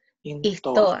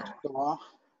ihtoa.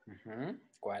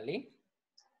 ¿Cuál?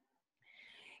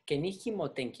 Queniuhqui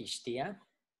Motenquixtia?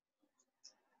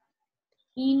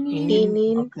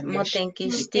 Inin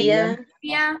Motenquixtia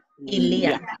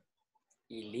ilia.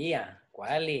 Ilia.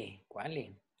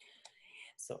 ¿Cuál?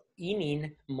 So,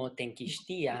 inin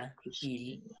Motenquixtia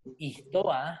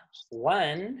ihtoa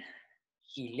one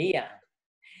ilia.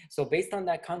 So based on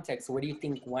that context, what do you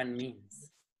think one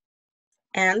means?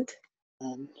 And?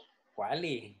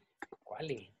 ¿Cuál?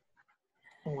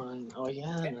 One. Oh,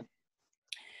 yeah. Okay.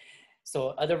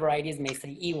 So other varieties may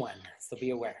say E1, so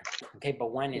be aware. Okay,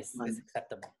 but one is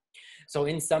acceptable. So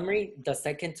in summary, the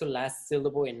second to last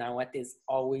syllable in Nahuatl is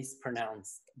always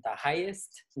pronounced the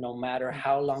highest, no matter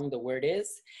how long the word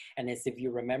is. And as if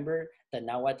you remember, the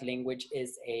Nahuatl language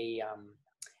is a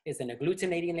is an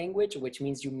agglutinating language, which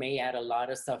means you may add a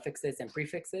lot of suffixes and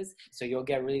prefixes. So you'll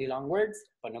get really long words,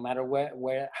 but no matter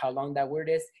how long that word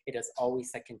is, it is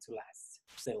always second to last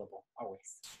syllable,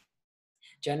 always.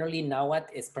 Generally,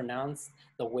 Nahuatl is pronounced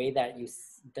the way that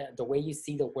the way you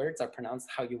see the words are pronounced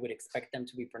how you would expect them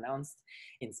to be pronounced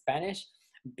in Spanish,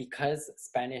 because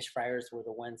Spanish friars were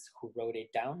the ones who wrote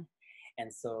it down.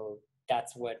 And so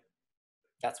that's what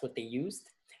they used.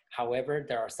 However,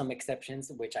 there are some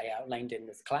exceptions which I outlined in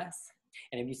this class.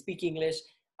 And if you speak English,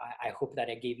 I hope that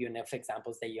I gave you enough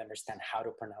examples that you understand how to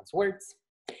pronounce words.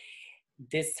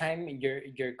 This time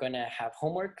you're gonna have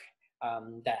homework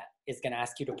that is gonna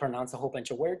ask you to pronounce a whole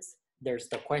bunch of words. There's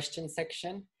the question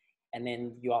section, and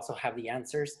then you also have the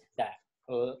answers that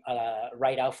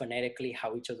write out phonetically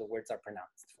how each of the words are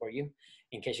pronounced for you.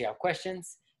 In case you have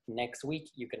questions, next week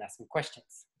you can ask some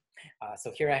questions.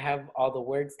 So here I have all the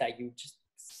words that you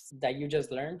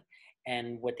just learned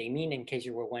and what they mean, in case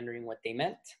you were wondering what they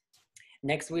meant.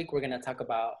 Next week, we're gonna talk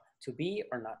about to be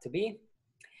or not to be.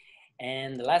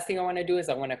 And the last thing I wanna do is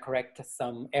I wanna correct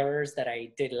some errors that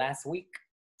I did last week.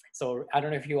 So I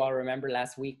don't know if you all remember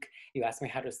last week, you asked me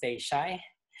how to say shy.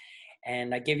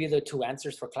 And I gave you the 2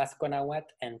 answers for classical Nahuatl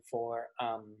and for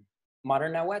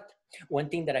modern Nahuatl. One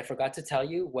thing that I forgot to tell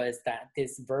you was that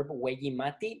this verb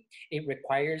weyimati, it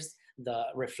requires the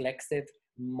reflexive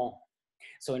mo.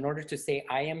 So in order to say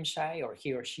I am shy or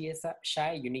he or she is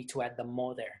shy, you need to add the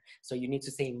mo there. So you need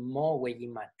to say mo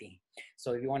weyimati.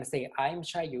 So if you want to say I'm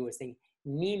shy, you would say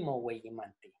ni mo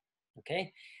weyimati.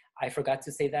 Okay? I forgot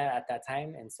to say that at that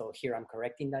time, and so here I'm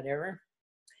correcting that error.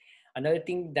 Another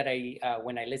thing that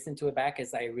when I listened to it back,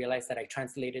 is I realized that I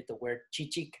translated the word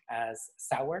chichik as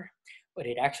sour, but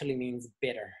it actually means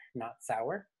bitter, not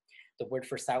sour. The word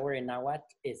for sour in Nahuatl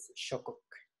is shokuk.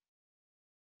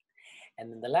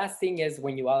 And then the last thing is,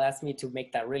 when you all asked me to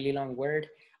make that really long word,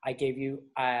 I gave you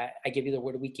the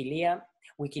word wikilia.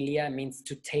 Wikilia means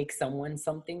to take someone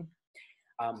something,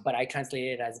 but I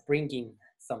translated it as bringing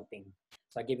something.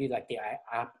 So I give you like the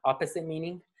opposite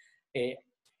meaning.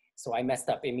 So I messed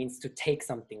up. It means to take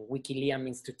something. Wikilia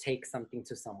means to take something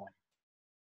to someone.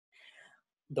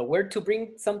 The word to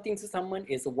bring something to someone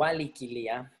is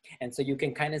walikilia. And so you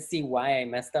can kind of see why I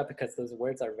messed up, because those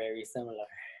words are very similar.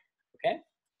 Okay?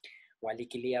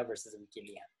 Walikilia versus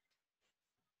wikilia.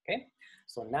 Okay?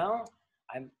 So now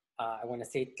I want to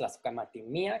say Tlasukamati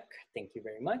miak. Thank you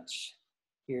very much.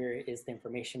 Here is the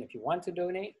information if you want to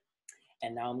donate.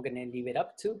 And now I'm going to leave it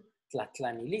up to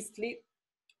Tlatlanilistli.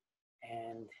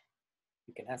 And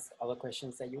you can ask all the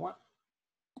questions that you want.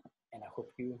 And I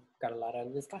hope you got a lot out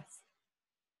of this class.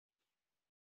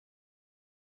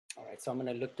 All right, so I'm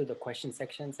gonna look through the question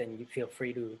sections, and you feel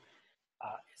free to,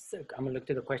 I'm gonna look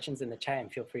through the questions in the chat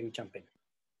and feel free to jump in.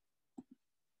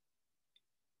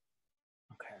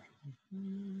 Okay.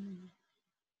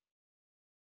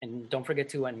 And don't forget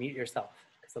to unmute yourself,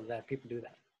 because a lot of people do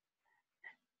that.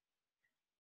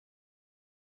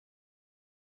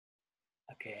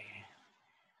 Okay.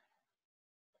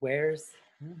 Where's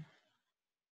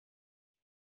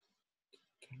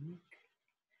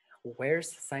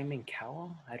Simon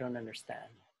Cowell? I don't understand.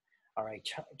 All right,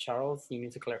 Charles, you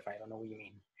need to clarify. I don't know what you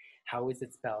mean. How is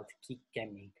it spelled?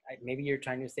 Kikemik. Maybe you're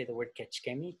trying to say the word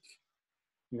Quechquemik.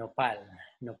 Nopal.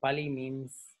 Nopali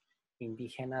means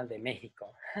indígena de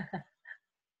Mexico.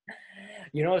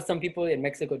 You know, some people in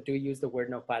Mexico do use the word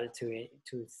nopal to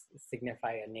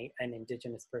signify an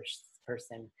indigenous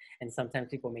person, and sometimes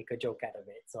people make a joke out of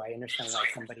it. So I understand why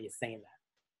somebody is saying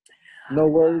that. No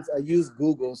worries. I use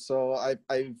Google, so I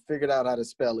figured out how to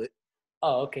spell it.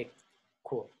 Oh, okay.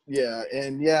 Cool. Yeah,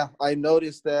 and yeah, I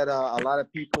noticed that a lot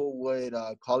of people would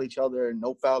call each other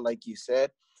nopal, like you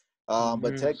said.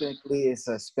 But technically, it's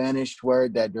a Spanish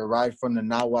word that derived from the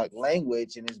Nahuatl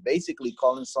language, and is basically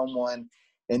calling someone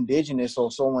indigenous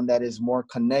or someone that is more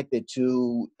connected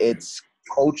to its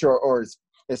culture, or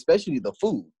especially the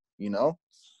food, you know?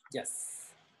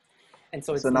 Yes. And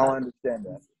so, so now I understand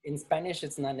that. In Spanish,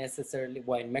 it's not necessarily,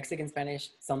 well, in Mexican Spanish,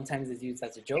 sometimes it's used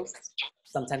as a joke,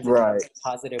 sometimes it's used in a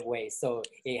positive way. So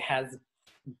it has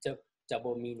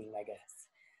double meaning, I guess.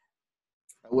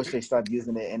 I wish they stopped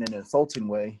using it in an insulting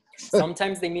way.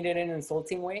 Sometimes they mean it in an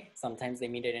insulting way. Sometimes they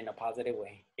mean it in a positive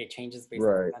way. It changes based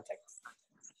on the context.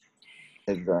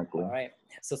 Exactly. All right.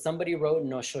 So somebody wrote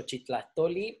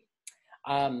Noshochitlatoli.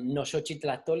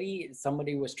 Noshochitlatoli,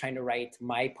 somebody was trying to write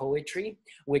my poetry,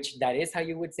 which that is how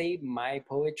you would say my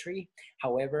poetry.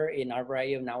 However, in our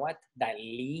variety of Nahuatl, that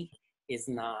li is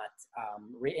not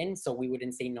written. So we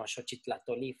wouldn't say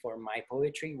Noshochitlatoli for my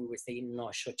poetry. We would say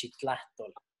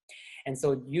Noshochitlatoli. And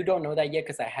so you don't know that yet,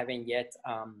 because I haven't yet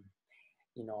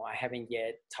You know, I haven't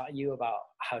yet taught you about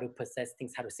how to possess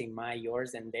things, how to say my,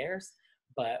 yours, and theirs.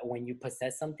 But when you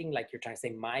possess something, like you're trying to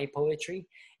say my poetry,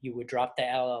 you would drop the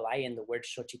LLI in the word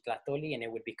xochitlatoli, and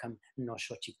it would become no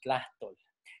xochitlatol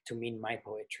to mean my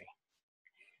poetry.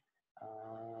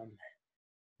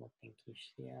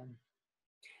 Motenquixtia.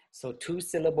 So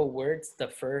two-syllable words, the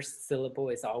first syllable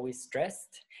is always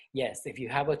stressed. Yes, if you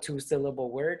have a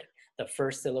two-syllable word, the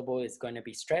first syllable is going to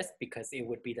be stressed because it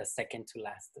would be the second to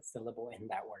last syllable in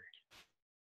that word.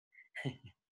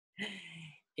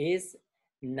 Is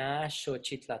na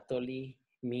xochitlatoli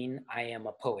mean I am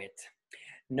a poet?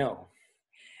 No.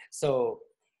 So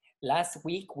last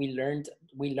week we learned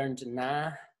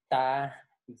na, ta,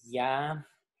 ya,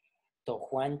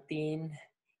 tojuantin,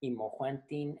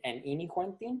 imojuantin, and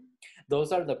inijuantin.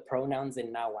 Those are the pronouns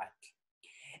in Nahuatl.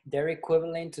 They're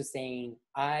equivalent to saying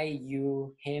I,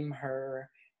 you, him,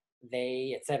 her,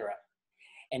 they, etc.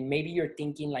 And maybe you're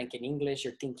thinking, like in English,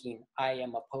 you're thinking I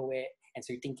am a poet, and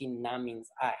so you're thinking na means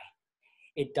I.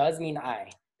 It does mean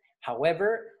I.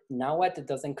 However, Nahuatl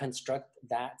doesn't construct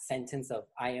that sentence of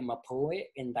I am a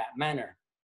poet in that manner.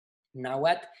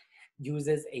 Nahuatl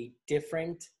uses a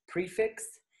different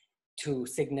prefix to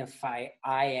signify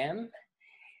I am,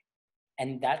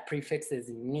 and that prefix is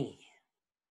ni.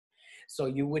 So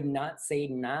you would not say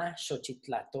na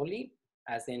xochitlatoli,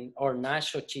 as in, or na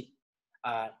xochit,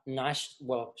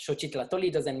 well,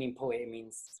 xochitlatoli doesn't mean poet, it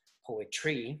means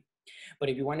poetry. But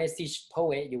if you want to see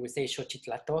poet, you would say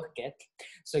xochitlatohquet.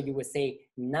 So you would say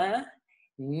na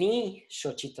ni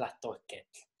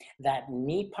xochitlatohquet. That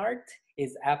ni part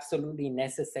is absolutely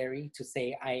necessary to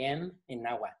say I am in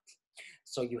Nahuatl.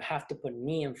 So you have to put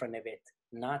ni in front of it,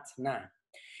 not na.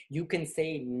 You can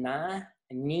say na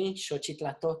ni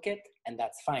xochitlatohquet, and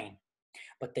that's fine.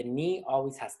 But the ni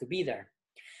always has to be there.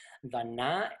 The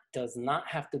na does not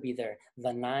have to be there.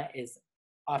 The na is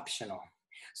optional.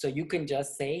 So you can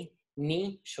just say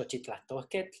ni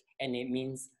xochitlatohquet, and it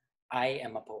means I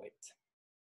am a poet.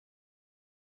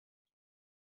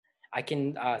 I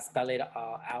can spell it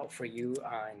out for you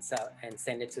and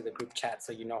send it to the group chat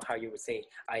so you know how you would say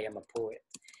I am a poet.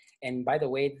 And by the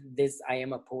way, this I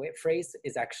am a poet phrase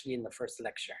is actually in the first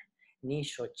lecture. Ni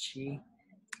xochitlatohquet.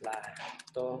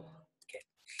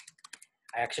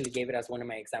 I actually gave it as one of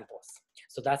my examples.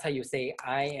 So that's how you say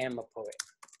I am a poet.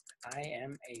 I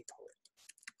am a poet.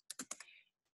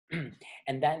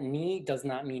 And that ni does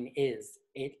not mean is.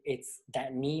 It's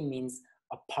that ni means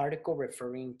a particle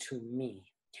referring to me.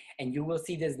 And you will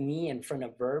see this ni in front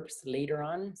of verbs later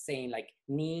on, saying like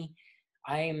ni,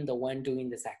 I am the one doing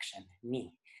this action,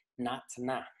 ni, not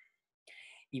na.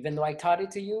 Even though I taught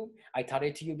it to you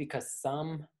because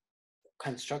some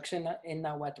construction in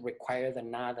Nahuatl require the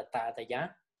na, the ta, the ya,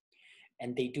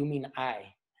 and they do mean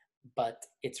I, but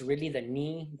it's really the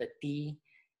ni, the ti,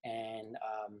 and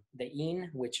the in,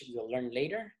 which you'll learn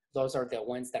later. Those are the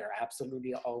ones that are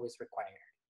absolutely always required.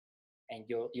 And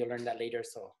you'll learn that later,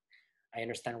 so I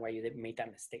understand why you made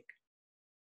that mistake.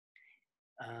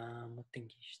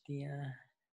 Motenquixtia.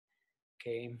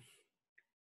 Okay.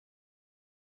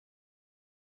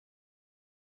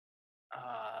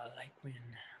 Like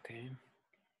when, okay.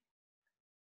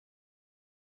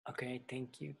 Okay,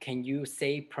 thank you. Can you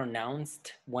say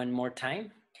pronounced one more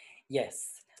time?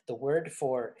 Yes, the word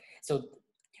for, so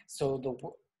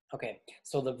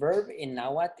the verb in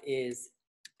Nahuatl is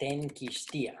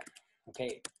tenquixtia.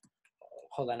 Okay,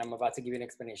 hold on, I'm about to give you an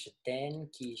explanation.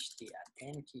 Tenquixtia.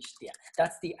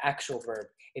 That's the actual verb.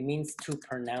 It means to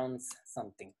pronounce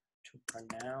something.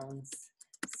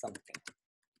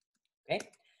 Okay,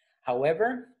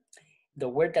 however, the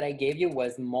word that I gave you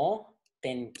was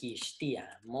Motenquixtia.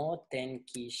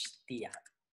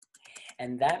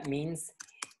 And that means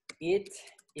it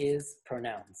is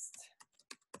pronounced.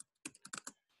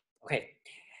 Okay.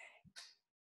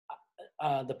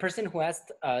 The person who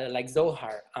asked, like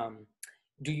Zohar,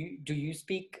 do you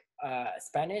speak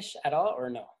Spanish at all or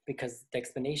no? Because the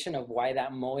explanation of why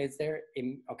that mo is there,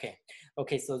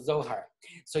 okay, so Zohar.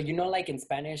 So you know, like in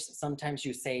Spanish, sometimes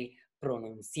you say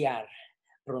pronunciar.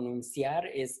 Pronunciar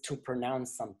is to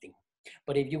pronounce something.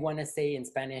 But if you want to say in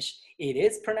Spanish, it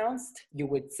is pronounced, you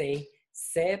would say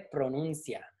se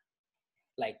pronuncia.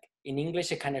 Like in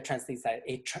English, it kind of translates that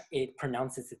it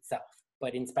pronounces itself.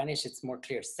 But in Spanish, it's more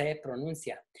clear, se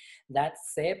pronuncia. That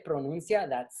se pronuncia,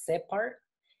 that se part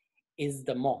is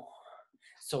the mo.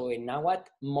 So in Nahuatl,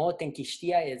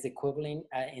 Motenquixtia is equivalent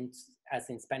as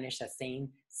in Spanish as saying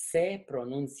se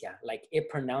pronuncia, like it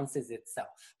pronounces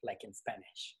itself, like in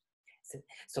Spanish.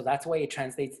 So that's why it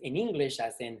translates in English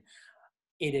as in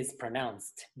it is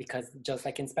pronounced, because just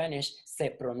like in Spanish,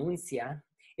 se pronuncia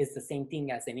is the same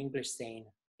thing as in English saying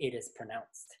it is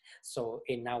pronounced. So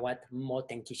in Nahuatl,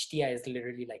 Motenquixtia is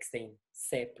literally like saying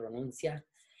se pronuncia,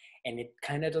 and it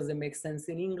kind of doesn't make sense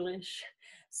in English.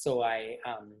 So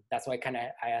that's why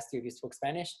I asked you if you spoke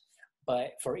Spanish.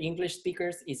 But for English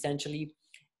speakers, essentially,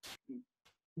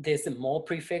 this mo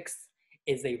prefix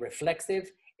is a reflexive.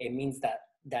 It means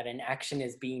that an action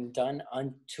is being done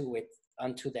unto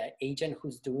the agent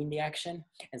who's doing the action.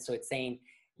 And so it's saying,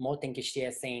 Motenquixtia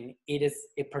is saying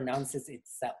it pronounces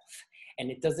itself. And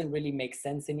it doesn't really make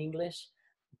sense in English,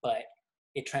 but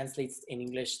it translates in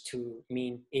English to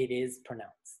mean it is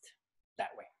pronounced that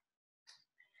way.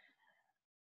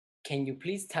 Can you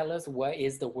please tell us what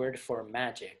is the word for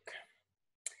magic?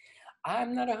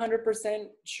 I'm not 100%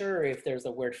 sure if there's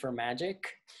a word for magic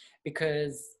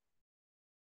because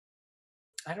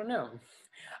I don't know.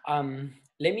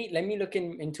 Let me look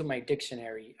into my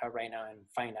dictionary right now and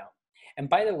find out. And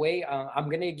by the way, I'm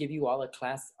gonna give you all a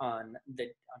class on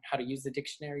how to use the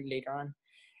dictionary later on.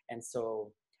 And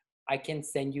so I can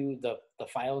send you the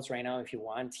files right now if you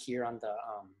want here on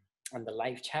the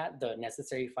live chat, the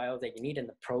necessary files that you need and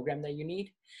the program that you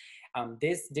need.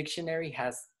 This dictionary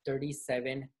has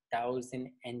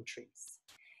 37,000 entries.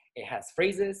 It has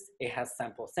phrases, it has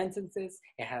sample sentences,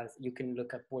 you can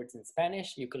look up words in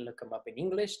Spanish, you can look them up in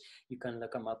English, you can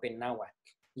look them up in Nahuatl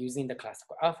using the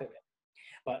classical alphabet.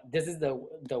 But this is the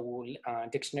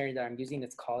dictionary that I'm using.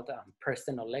 It's called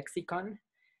Personal Lexicon.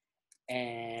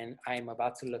 And I'm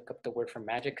about to look up the word for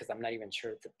magic because I'm not even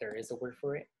sure that there is a word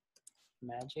for it.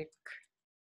 Magic,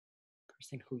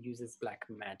 person who uses black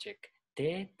magic.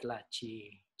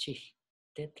 Tetlachi,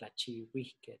 tetlachi,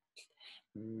 wicked.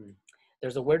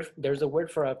 There's a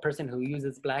word for a person who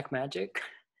uses black magic.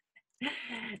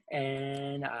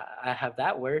 And I have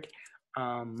that word.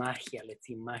 Magia, let's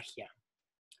see, magia.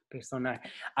 Persona.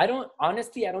 I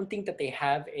don't think that they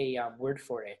have a word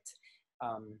for it.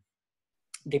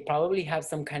 They probably have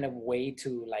some kind of way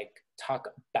to like talk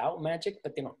about magic,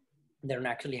 but they don't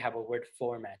actually have a word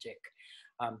for magic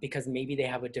because maybe they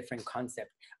have a different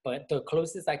concept. But the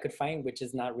closest I could find, which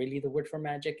is not really the word for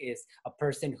magic, is a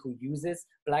person who uses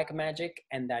black magic,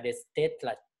 and that is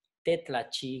tetlachiquet.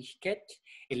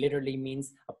 It literally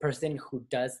means a person who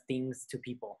does things to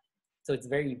people. So it's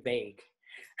very vague.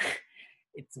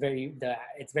 It's very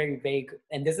vague,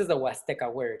 and this is a Huasteca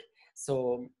word.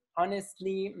 So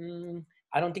honestly,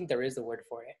 I don't think there is a word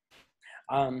for it.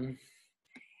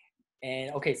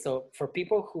 And okay, so for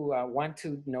people who want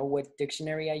to know what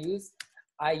dictionary I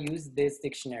use this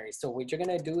dictionary. So what you're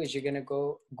gonna do is you're gonna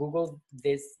go Google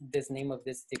this name of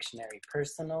this dictionary,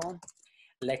 Personal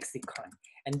Lexicon.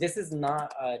 And this is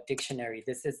not a dictionary.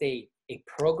 This is a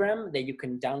program that you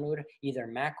can download either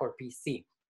Mac or PC,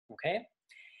 okay?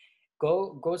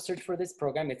 Go search for this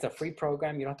program. It's a free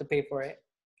program. You don't have to pay for it.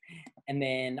 And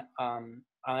then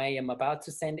I am about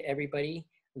to send everybody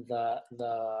the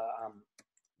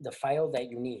file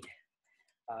that you need.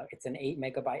 It's an 8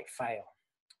 megabyte file.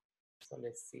 So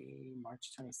let's see,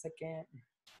 March 22nd,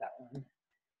 that one.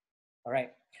 All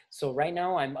right, so right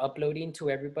now I'm uploading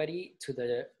to everybody to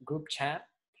the group chat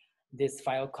this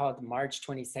file called March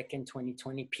 22nd,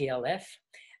 2020 PLF.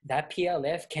 That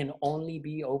PLF can only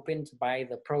be opened by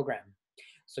the program.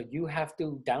 So you have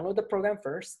to download the program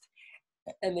first,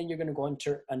 and then you're gonna go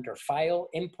under File,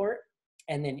 Import,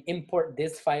 and then import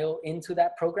this file into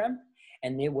that program,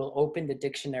 and it will open the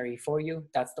dictionary for you.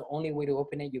 That's the only way to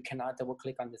open it. You cannot double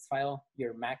click on this file.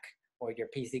 Your Mac or your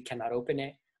PC cannot open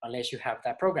it unless you have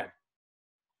that program.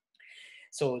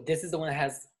 So this is the one that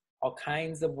has all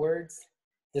kinds of words.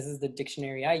 This is the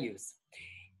dictionary I use.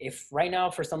 If right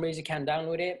now, for some reason, you can't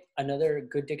download it, another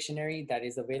good dictionary that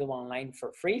is available online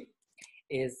for free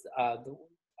is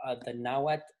the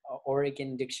Nahuatl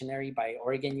Oregon Dictionary by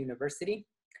Oregon University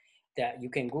that you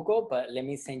can Google, but let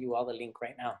me send you all the link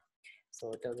right now.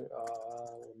 So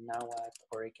Nahuatl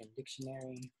Oregon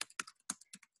Dictionary.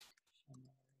 Let's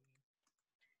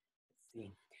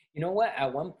see. You know what?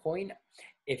 At one point,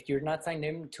 if you're not signed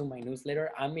in to my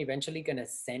newsletter, I'm eventually gonna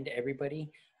send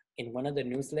everybody in one of the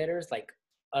newsletters like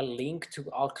a link to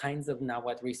all kinds of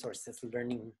Nahuatl resources,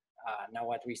 learning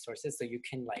Nahuatl resources, so you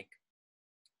can like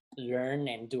learn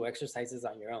and do exercises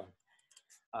on your own.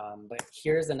 But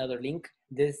here's another link.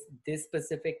 This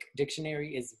specific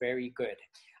dictionary is very good.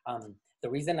 The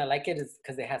reason I like it is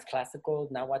because it has classical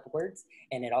Nahuatl words,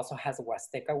 and it also has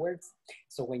Huasteca words.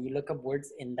 So when you look up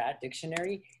words in that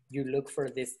dictionary, you look for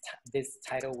this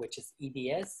title, which is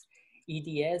EDS.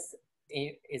 EDS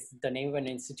is the name of an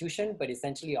institution, but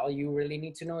essentially all you really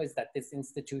need to know is that this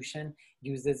institution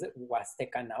uses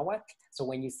Huasteca Nahuatl. So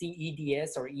when you see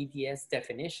EDS or EDS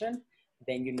definition,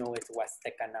 then you know it's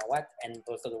Huasteca Nahuatl, and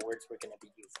those are the words we're gonna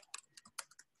be using,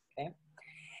 okay?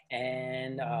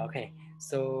 And okay,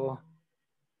 so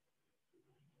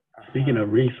speaking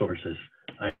of resources,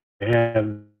 I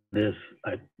have this.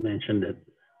 I mentioned it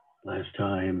last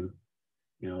time.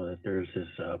 You know that there's this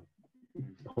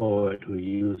poet who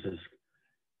uses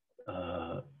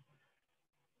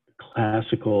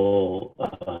classical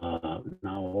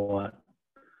Nahuatl,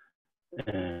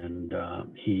 and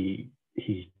he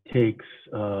takes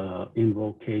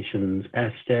invocations,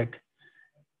 Aztec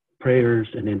prayers,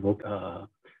 and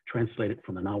translated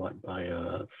from the Nahuatl by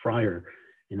a friar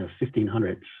in the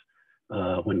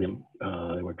 1500s when they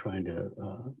were trying to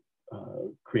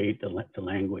create the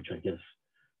language, I guess,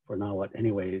 for Nahuatl.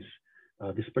 Anyways,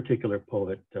 this particular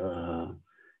poet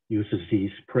uses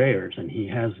these prayers, and he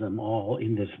has them all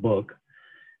in this book.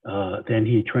 Then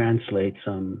he translates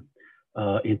them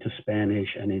into Spanish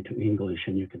and into English,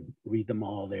 and you can read them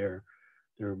all there.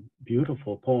 They're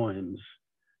beautiful poems,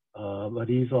 but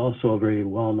he's also a very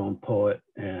well-known poet,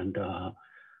 and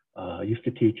used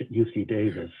to teach at UC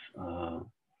Davis.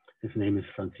 His name is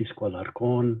Francisco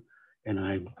Alarcón, and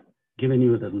I've given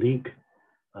you the link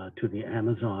to the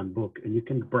Amazon book, and you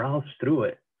can browse through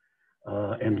it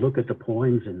and look at the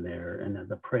poems in there and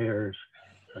the prayers.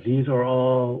 These are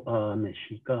all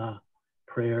Mexica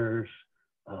prayers,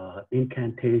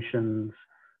 incantations,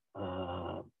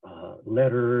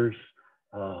 letters,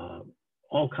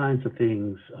 all kinds of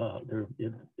things.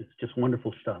 It's just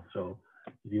wonderful stuff. So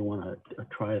if you want to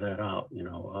try that out, you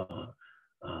know,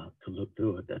 to look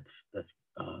through it, that's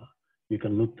you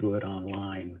can look through it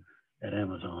online at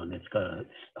Amazon. It's got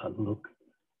a look,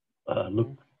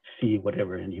 see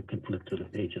whatever, and you can flip through the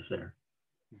pages there.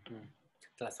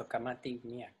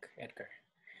 Edgar.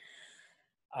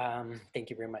 Thank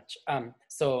you very much.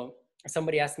 So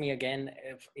somebody asked me again,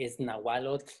 is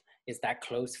Nahuatl, is that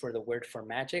close for the word for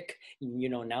magic? You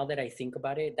know, now that I think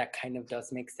about it, that kind of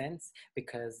does make sense,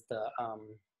 because the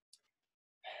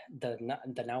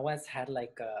Nahuatls had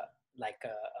like a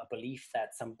belief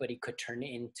that somebody could turn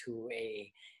into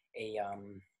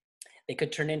they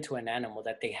could turn into an animal,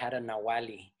 that they had a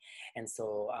Nahuali. And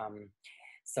so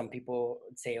some people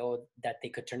say, oh, that they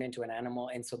could turn into an animal.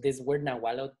 And so this word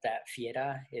Nahuatl that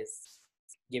Fiera is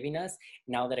giving us,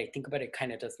 now that I think about it,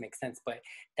 kind of does make sense. But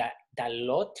that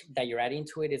lot that you're adding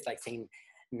to it is like saying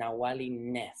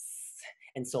Nahuali-ness.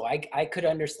 And so I could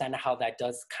understand how that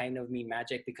does kind of mean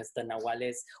magic, because the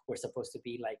Nahuales were supposed to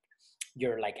be like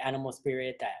your like animal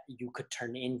spirit that you could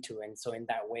turn into. And so in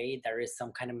that way, there is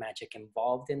some kind of magic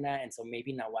involved in that. And so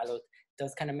maybe Nahuatl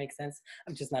does kind of make sense.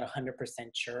 I'm just not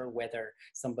 100% sure whether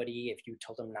somebody, if you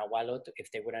told them Nahuatl, if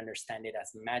they would understand it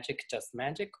as magic, just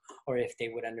magic, or if they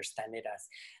would understand it as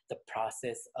the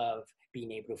process of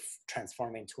being able to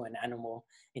transform into an animal,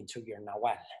 into your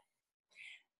Nahuatl.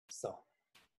 So,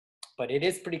 but it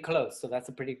is pretty close. So that's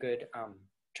a pretty good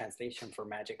translation for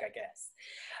magic, I guess.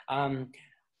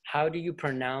 How do you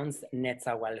pronounce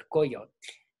Netzahualcoyotl?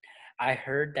 I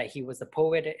heard that he was a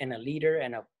poet and a leader,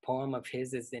 and a poem of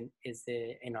his is in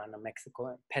on a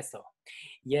Mexico peso.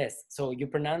 Yes, so you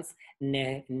pronounce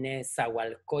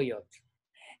Nezahualcoyotl.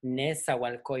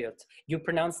 Nezahualcoyotl. You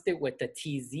pronounced it with the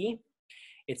TZ.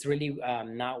 It's really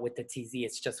not with the TZ,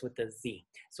 it's just with the Z.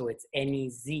 So it's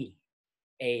Nezahualcoyotl.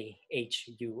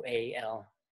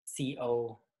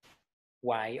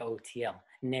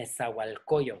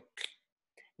 Nezahualcoyotl.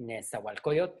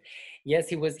 Nezahualcoyotl. Yes,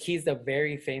 he's a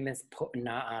very famous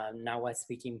Nahuatl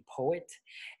speaking poet,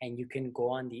 and you can go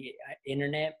on the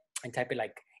internet and type it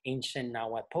like ancient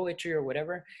Nahuatl poetry or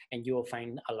whatever, and you will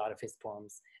find a lot of his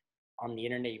poems on the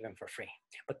internet even for free.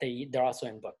 But they're also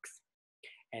in books,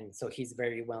 and so he's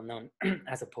very well known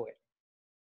as a poet.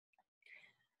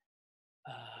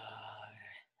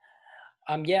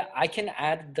 Yeah, I can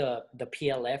add the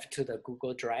PLF to the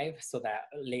Google Drive so that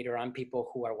later on people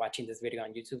who are watching this video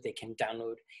on YouTube, they can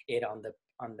download it on the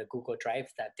Google Drive,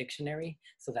 that dictionary,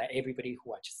 so that everybody who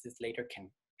watches this later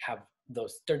can have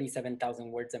those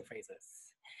 37,000 words and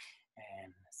phrases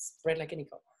and spread like an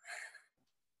eagle.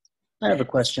 I have a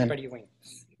question. Spread your wings.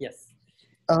 Yes.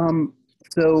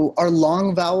 So are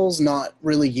long vowels not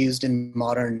really used in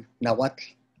modern Nahuatl?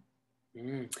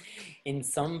 In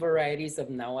some varieties of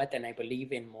Nahuatl, and I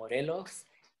believe in Morelos,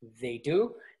 they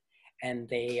do, and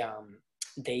they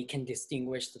can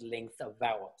distinguish the length of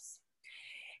vowels.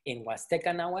 In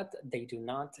Huasteca Nahuatl, they do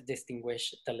not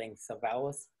distinguish the lengths of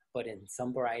vowels, but in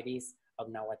some varieties of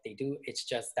Nahuatl, they do. It's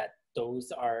just that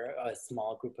those are a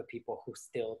small group of people who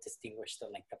still distinguish the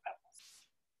length of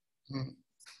vowels.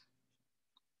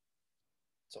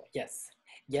 So yes,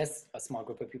 a small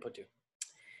group of people do.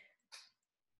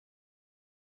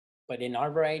 But in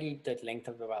our variety, the length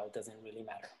of the vowel doesn't really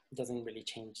matter. It doesn't really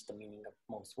change the meaning of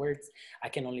most words. I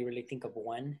can only really think of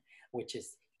one, which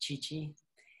is chichi,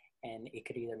 and it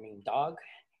could either mean dog,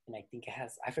 and I think it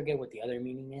has, I forget what the other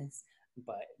meaning is,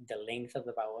 but the length of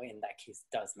the vowel in that case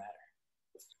does matter.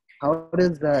 How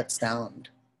does that sound?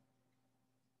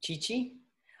 Chichi?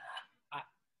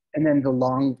 And then the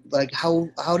long, like how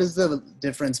does the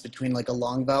difference between like a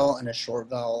long vowel and a short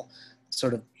vowel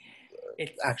sort of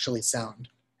actually sound?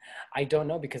 I don't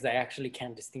know, because I actually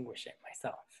can't distinguish it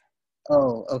myself.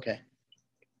 Oh, okay.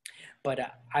 But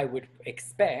I would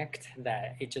expect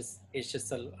that it's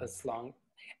just a long,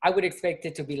 I would expect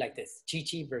it to be like this,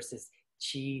 chichi versus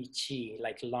chi,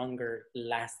 like longer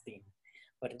lasting.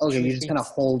 But okay, you just kind of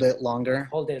hold it longer?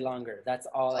 Hold it longer. That's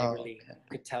all I really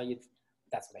could tell you.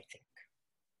 That's what I think.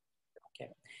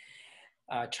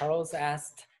 Okay. Charles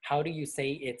asked, how do you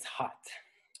say it's hot?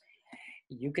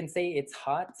 You can say it's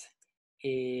hot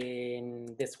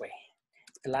in this way.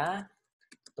 Tla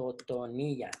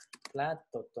totonilla. Tla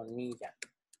totonilla.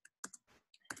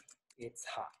 It's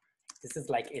hot. This is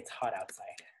like it's hot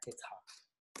outside. It's hot,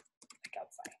 like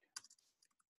outside.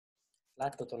 La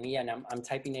totonilla, and I'm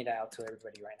typing it out to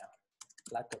everybody right now.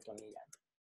 La totonilla.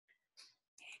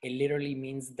 It literally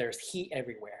means there's heat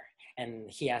everywhere. And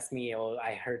he asked me, oh,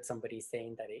 I heard somebody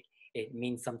saying that it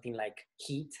means something like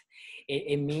heat.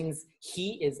 It means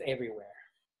heat is everywhere.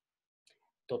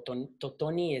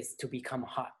 Totoni is to become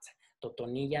hot.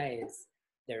 Totonilla is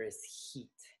there is heat.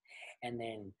 And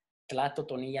then tla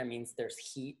totonilla means there's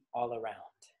heat all around.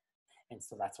 And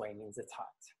so that's why it means it's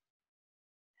hot.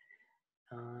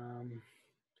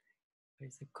 What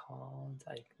is it called?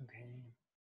 Okay.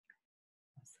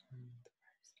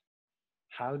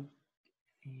 How did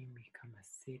they become a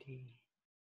city?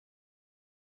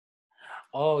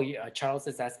 Oh, yeah, Charles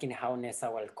is asking how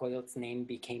Nezahualcóyotl's name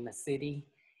became a city,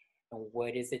 and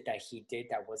what is it that he did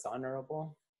that was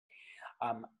honorable.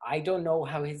 I don't know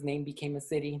how his name became a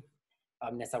city.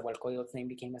 Nezahualcóyotl's name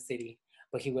became a city,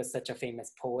 but he was such a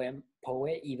famous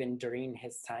poet even during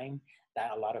his time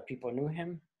that a lot of people knew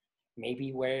him.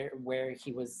 Maybe where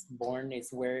he was born is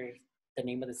where the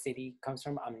name of the city comes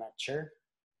from. I'm not sure.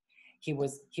 He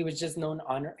was just known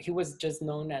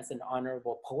as an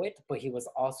honorable poet, but he was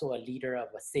also a leader of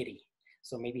a city.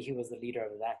 So maybe he was the leader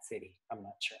of that city. I'm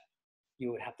not sure.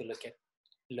 You would have to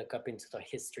look up into the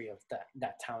history of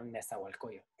that town,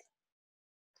 Nezahualcóyotl.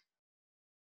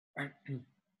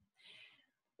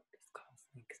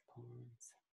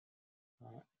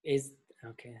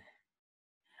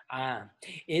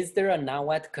 Is there a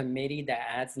Nahuatl committee that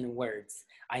adds new words?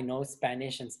 I know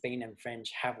Spanish and Spain and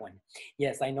French have one.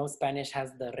 Yes, I know Spanish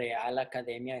has the Real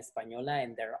Academia Española,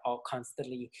 and they're all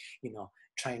constantly,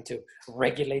 trying to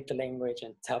regulate the language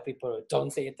and tell people,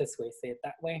 don't say it this way, say it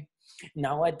that way.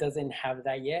 Nahuatl doesn't have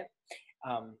that yet.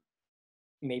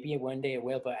 Maybe one day it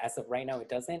will, but as of right now, it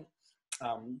doesn't.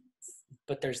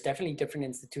 But there's definitely different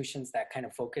institutions that kind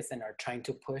of focus and are trying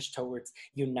to push towards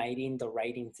uniting the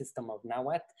writing system of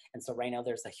Nahuatl. And so right now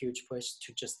there's a huge push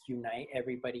to just unite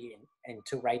everybody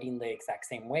into writing the exact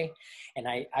same way. And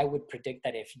I would predict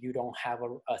that if you don't have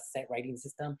a set writing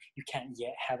system, you can't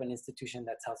yet have an institution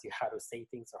that tells you how to say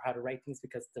things or how to write things,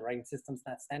 because the writing system's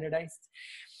not standardized.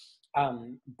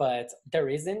 But there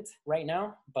isn't right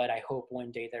now, but I hope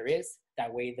one day there is.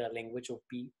 That way the language will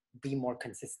be more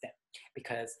consistent,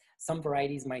 because some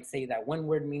varieties might say that one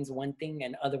word means one thing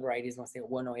and other varieties will say,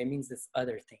 well, no, it means this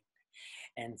other thing.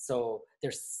 And so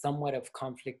there's somewhat of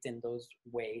conflict in those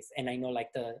ways. And I know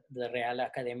like the Real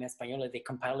Academia Española, they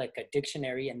compile like a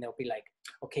dictionary, and they'll be like,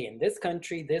 okay, in this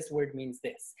country, this word means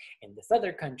this. In this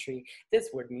other country,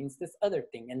 this word means this other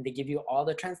thing. And they give you all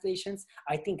the translations.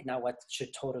 I think Nahuatl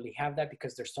should totally have that,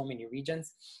 because there's so many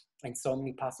regions and so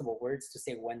many possible words to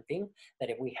say one thing, that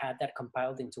if we had that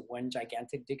compiled into one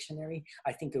gigantic dictionary,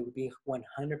 I think it would be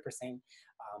 100%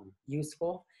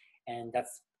 useful. And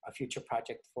that's a future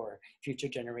project for future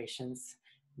generations.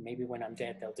 Maybe when I'm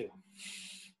dead, they'll do.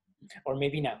 Or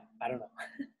maybe now, I don't know.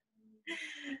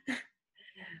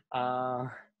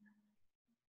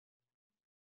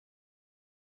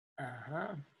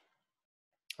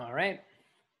 All right.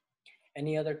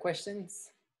 Any other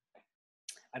questions?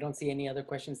 I don't see any other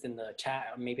questions in the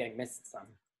chat. Maybe I missed some.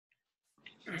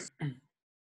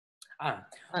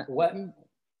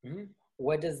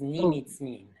 What does nimitz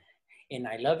mean? In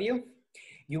I love you?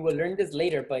 You will learn this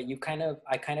later, but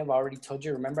I kind of already told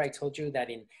you. Remember I told you that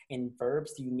in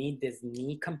verbs, you need this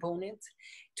ni component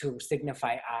to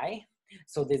signify I.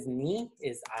 So this ni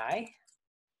is I.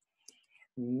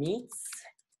 Mitz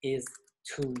is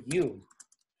to you.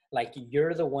 Like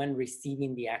you're the one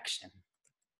receiving the action.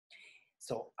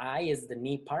 So I is the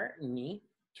ni part, ni.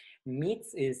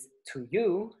 Mitz is to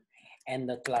you, And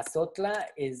the tlazotla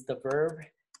is the verb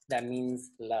that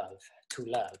means love, to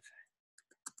love,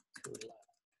 to love.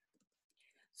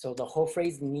 So the whole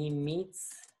phrase me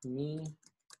meets,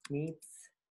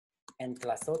 and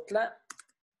tlazotla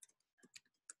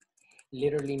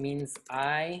literally means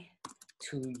I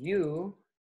to you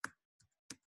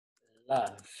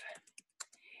love.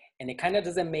 And it kind of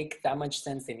doesn't make that much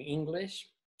sense in English,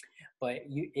 but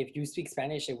if you speak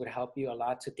Spanish, it would help you a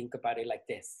lot to think about it like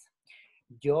this.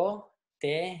 Yo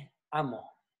te amo.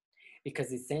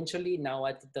 Because essentially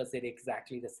Nahuatl does it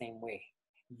exactly the same way.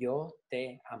 Yo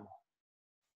te amo.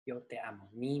 Yo te amo.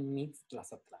 Me meets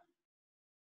tlazotla.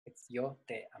 It's yo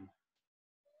te amo.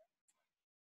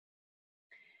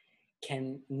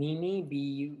 Can nini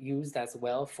be used as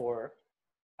well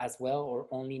or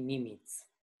only mimits?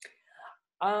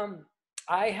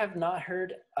 I have not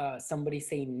heard somebody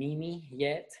say mimi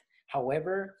yet.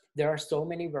 However, there are so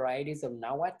many varieties of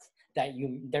Nahuatl that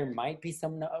there might be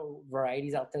some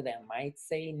varieties out there that might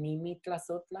say nimi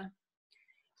tlazotla.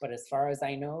 But as far as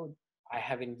I know, I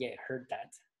haven't yet heard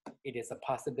that. It is a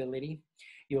possibility.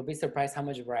 You'll be surprised how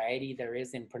much variety there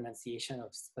is in pronunciation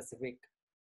of specific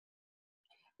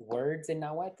words in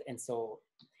Nahuatl. And so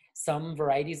some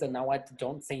varieties of Nahuatl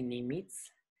don't say nimits.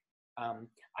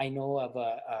 I know of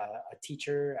a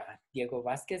teacher, Diego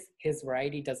Vasquez, his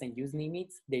variety doesn't use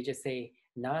nimits. They just say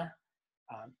na.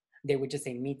 They would just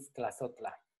say meets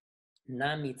tlazotla.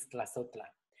 Na meets tlazotla.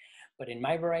 But in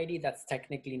my variety, that's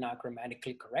technically not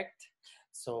grammatically correct.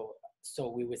 So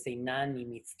we would say na ni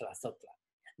meets tlazotla.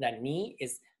 That ni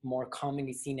is more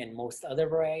commonly seen in most other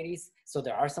varieties. So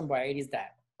there are some varieties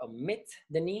that omit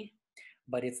the ni,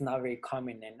 but it's not very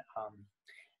common, and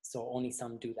so only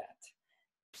some do that.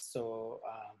 So,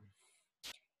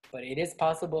 but it is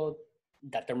possible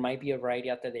that there might be a variety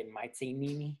out there that might say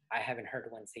nimi. I haven't heard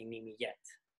one say nimi yet.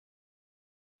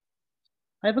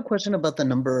 I have a question about the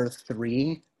number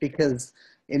 3, because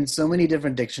in so many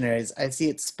different dictionaries, I see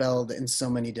it spelled in so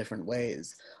many different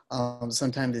ways.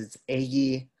 Sometimes it's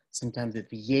ayi, sometimes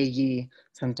it's yeyi,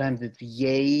 sometimes it's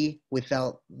yay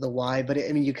without the Y, but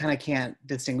I mean, you kind of can't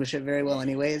distinguish it very well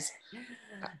anyways.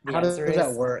 How does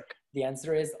that work? The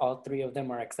answer is all 3 of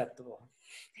them are acceptable.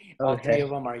 Okay. All 3 of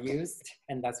them are used,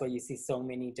 and that's why you see so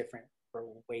many different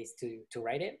ways to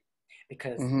write it.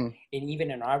 Because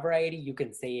even in our variety, you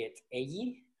can say it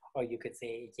ayi, or you could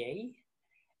say yay,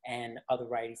 and other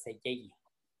varieties say yeyi.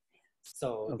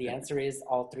 So the answer is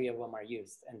all 3 of them are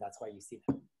used, and that's why you see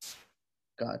them.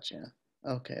 Gotcha.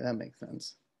 Okay, that makes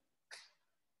sense.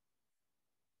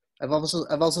 I've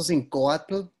also seen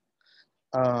coatl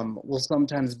will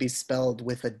sometimes be spelled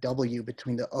with a W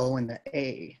between the O and the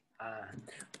A.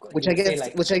 Which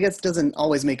I guess doesn't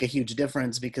always make a huge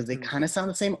difference because they kind of sound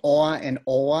the same, oa and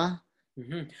oa.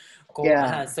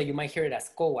 So you might hear it as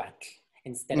coatl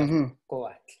instead of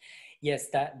coatl. Yes,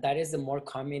 that is more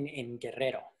common in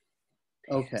Guerrero.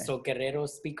 Okay. So Guerrero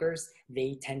speakers,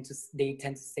 they tend to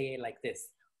say it like this,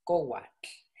 coatl,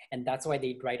 and that's why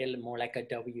they write it more like a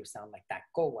W sound, like that,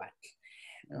 coatl.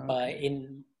 Okay. But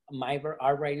in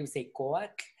our writing, we say coatl,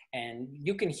 and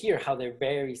you can hear how they're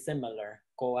very similar,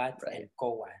 coatl and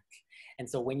coatl. And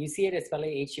so when you see it spelled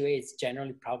HUA, it's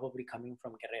generally probably coming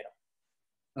from Guerrero.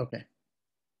 Okay.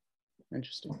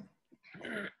 Interesting.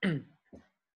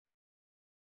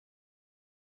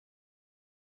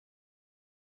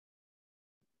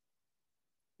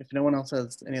 If no one else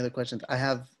has any other questions, I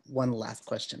have one last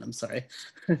question. I'm sorry.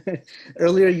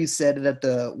 Earlier you said that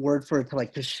the word for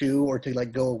to shoo or to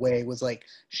go away was like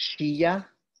shia.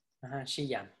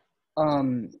 Shia.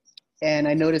 And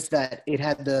I noticed that it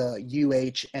had the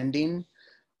UH ending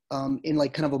in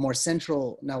kind of a more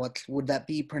central. Now, would that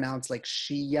be pronounced like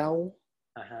shiyao?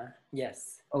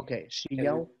 Yes. Okay,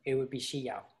 shiyao. It would be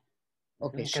shiyao.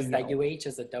 Okay, because that UH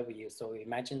is a W. So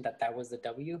imagine that was a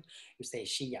W. You say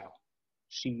shiyao.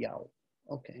 Shiyao.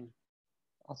 Okay.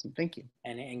 Awesome. Thank you.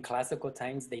 And in classical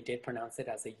times, they did pronounce it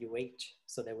as a UH.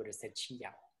 So they would have said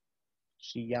shiyao.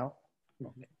 Shiyao.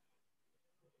 Okay.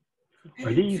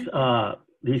 Are these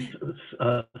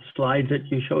slides that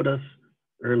you showed us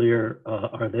earlier,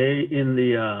 are they in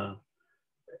the,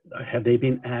 have they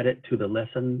been added to the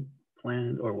lesson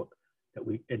plan or that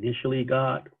we initially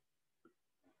got?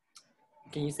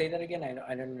 Can you say that again?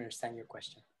 I don't understand your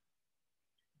question.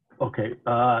 Okay,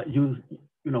 you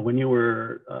know, when you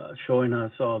were showing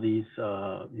us all these,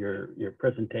 your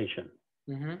presentation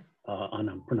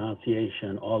on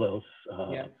pronunciation, all those,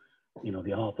 you know,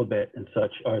 the alphabet and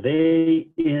such, are they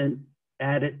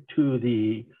added to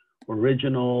the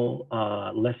original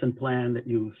lesson plan that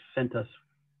you sent us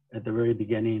at the very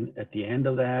beginning, at the end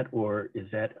of that, or is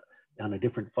that on a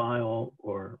different file,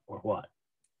 or what?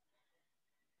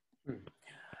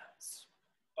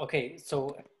 Okay,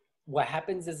 so what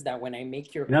happens is that when I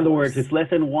make your In other words, course, it's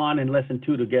lesson 1 and lesson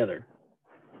 2 together.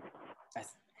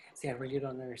 See, I really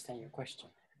don't understand your question.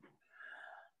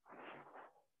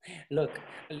 Look,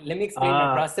 let me explain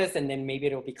my process and then maybe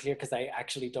it'll be clear because I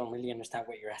actually don't really understand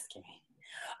what you're asking me.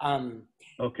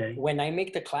 Okay. When I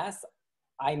make the class,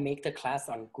 I make the class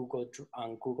on Google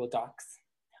Docs,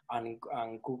 on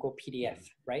Google PDF,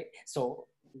 right? So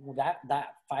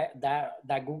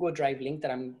that Google Drive link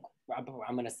that I'm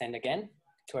gonna send again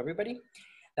to everybody,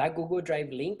 that Google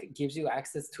Drive link gives you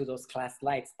access to those class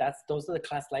slides. Those are the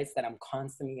class slides that I'm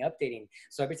constantly updating.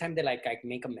 So every time that I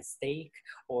make a mistake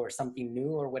or something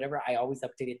new or whatever, I always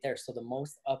update it there. So the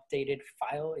most updated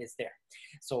file is there.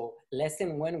 So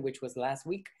lesson 1, which was last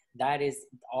week, that is,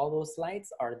 all those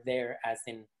slides are there, as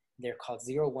in they're called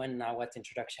 01 Nahuatl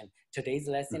Introduction. Today's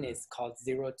lesson is called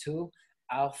 02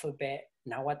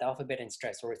 Nahuatl Alphabet and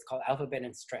Stress, or it's called Alphabet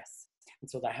and Stress. And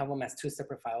so I have them as 2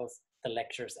 separate files, the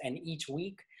lectures, and each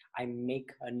week I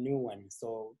make a new one.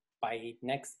 So by the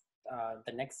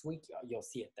next week, you'll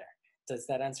see it there. Does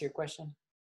that answer your question?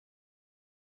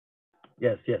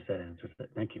 Yes, that answers it.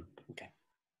 Thank you. Okay.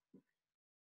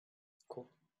 Cool.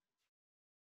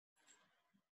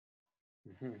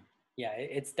 Yeah,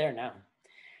 it's there now.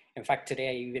 In fact, today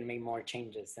I even made more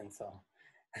changes, and so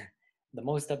the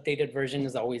most updated version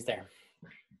is always there.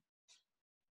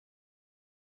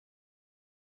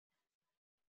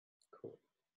 Cool.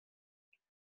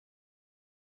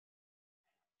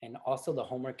 And also the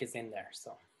homework is in there.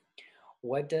 So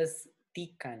what does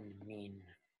tican mean?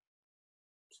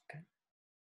 Tican?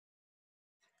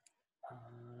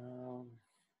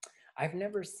 I've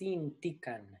never seen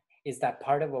tican. Is that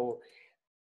part of a...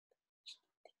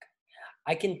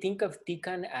 I can think of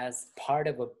tican as part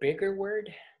of a bigger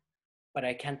word, but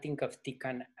I can't think of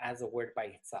tican as a word by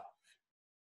itself.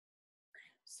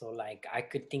 So like I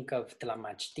could think of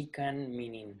tlamachtican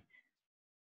meaning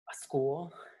a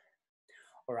school,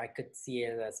 or I could see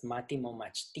it as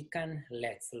matimomachtican,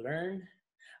 let's learn,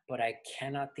 but I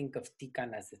cannot think of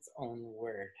tican as its own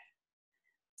word.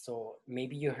 So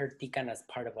maybe you heard tican as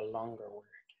part of a longer word.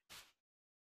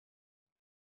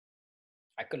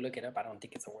 I could look it up. I don't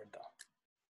think it's a word though.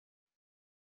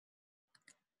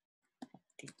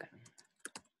 Tican.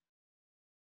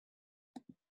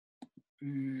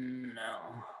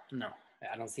 No,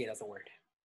 I don't see it as a word.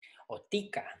 Oh,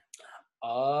 tica.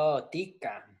 Oh,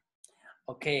 tica.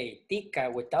 Okay,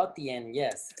 tica without the N,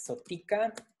 yes. So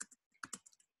tica,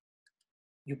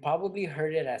 you probably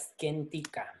heard it as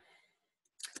kentica.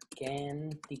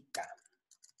 Kentica.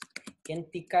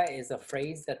 Kentica is a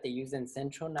phrase that they use in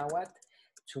Central Nahuatl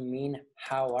to mean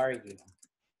how are you?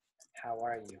 How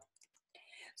are you?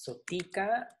 So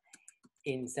tica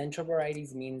in Central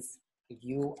varieties means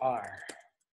you are.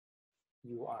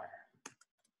 You are.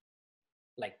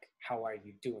 Like, how are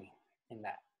you doing in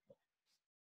that?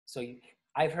 So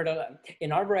I've heard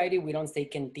in our variety, we don't say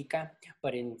kentica,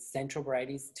 but in Central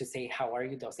varieties, to say how are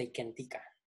you, they'll say kentica.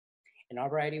 In our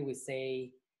variety, we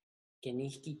say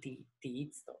Queniuhqui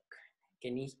tiitztok.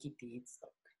 Queniuhqui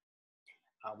tiitztok.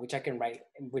 Which I can write,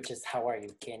 which is how are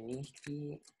you?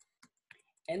 Queniuhqui.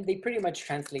 And they pretty much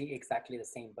translate exactly the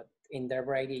same, but in their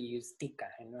variety, you use tika.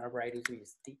 In our varieties, we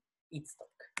use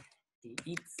tiitztok.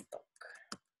 Tiitztok.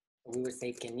 We would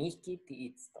say Queniuhqui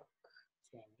tiitztok.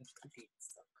 Queniuhqui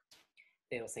tiitztok.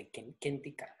 They'll say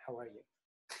kentika, how are you?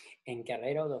 In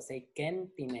Guerrero, they'll say ken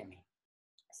tinemi.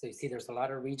 So you see, there's a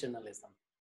lot of regionalism.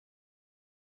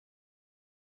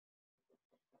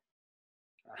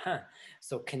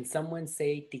 So can someone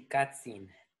say tikatzin?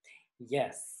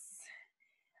 Yes,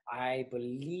 I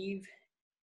believe.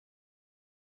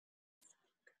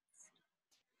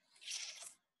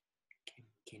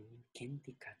 Ken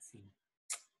tikatzin.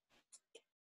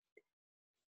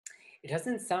 It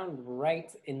doesn't sound right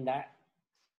in that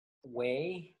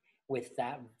way with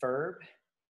that verb,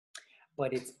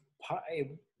 but it's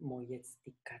moyetz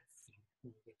tikatzin.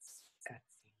 Moyetz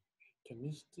tikatzin.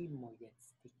 Queniuhqui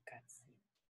moyetz tikatzin.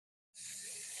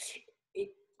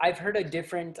 I've heard a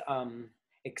different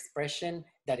expression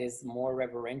that is more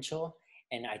reverential,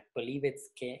 and I believe it's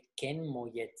ken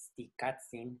moyetz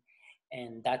tikatzin,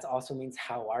 and that also means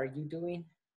how are you doing?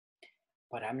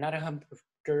 But I'm not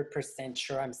 100%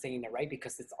 sure I'm saying it right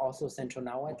because it's also Central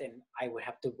Nahuatl, and I would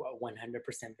have to 100%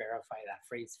 verify that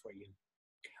phrase for you.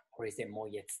 Or is it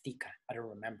moyetz tika? I don't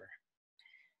remember.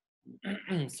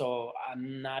 So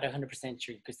I'm not 100%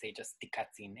 sure you could say just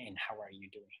tikatzin and how are you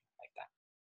doing like that.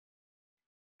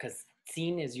 Because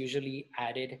tzin is usually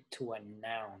added to a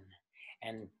noun,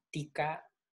 and tika,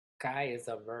 ka is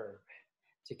a verb.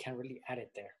 So you can't really add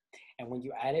it there. And when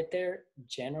you add it there,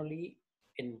 generally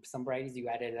in some varieties you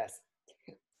add it as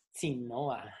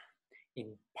sinoa in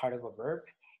part of a verb,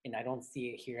 and I don't see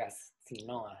it here as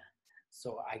sinoa. So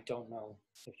I don't know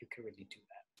if you could really do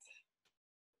that.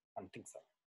 I don't think so.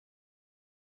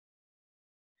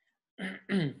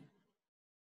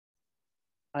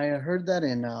 I heard that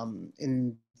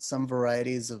in some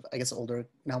varieties of, I guess, older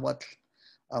Nahuatl,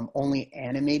 only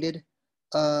animated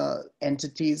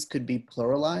entities could be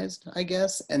pluralized, I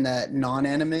guess, and that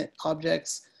non-animate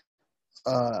objects,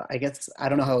 I guess, I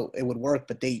don't know how it would work,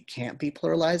 but they can't be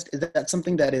pluralized. Is that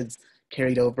something that is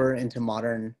carried over into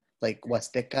modern, like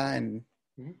Huasteca and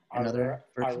other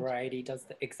our variety does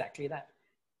exactly that.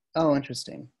 Oh,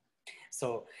 interesting.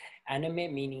 So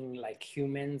animate meaning like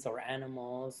humans or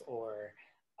animals or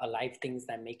alive things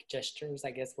that make gestures,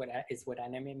 I guess what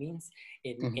animate means.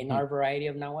 In our variety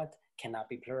of Nahuatl cannot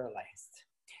be pluralized.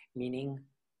 Meaning,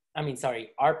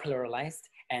 are pluralized,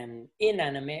 and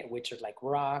inanimate, which are like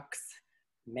rocks,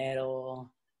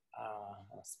 metal,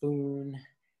 a spoon,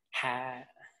 hat,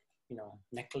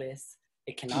 necklace.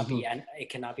 It cannot be, and it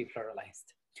cannot be pluralized.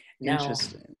 Now,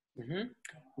 interesting.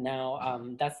 Now,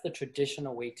 that's the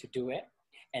traditional way to do it,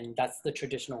 and that's the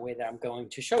traditional way that I'm going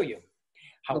to show you.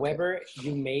 However,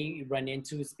 you may run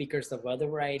into speakers of other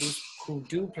varieties who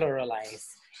do pluralize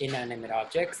inanimate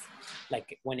objects.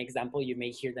 Like one example, you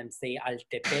may hear them say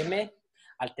altepeme.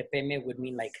 Altepeme would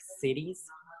mean like cities.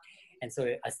 And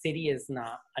so a city is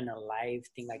not an alive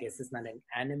thing. I guess it's not an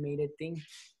animated thing.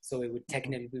 So it would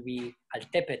technically be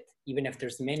altepet, even if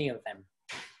there's many of them.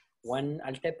 One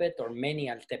altepet or many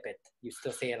altepet. You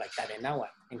still say it like that in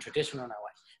Nahuatl, in traditional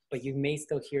Nahuatl. But you may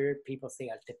still hear people say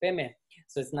altepeme.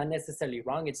 So it's not necessarily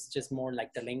wrong. It's just more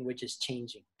like the language is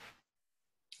changing.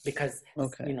 Because,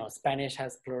 Spanish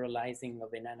has pluralizing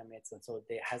of inanimates. And so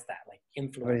it has that like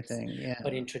influence. Everything, yeah.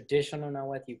 But in traditional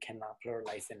Nahuatl, you cannot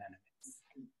pluralize inanimates.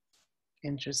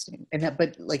 Interesting. And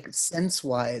but like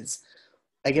sense-wise,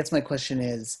 I guess my question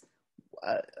is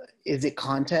it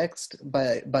context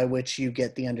by which you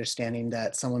get the understanding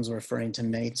that someone's referring to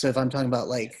many? So if I'm talking about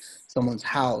like someone's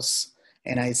house,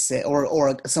 and I say,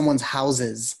 or someone's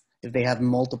houses, if they have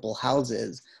multiple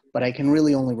houses, but I can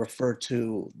really only refer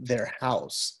to their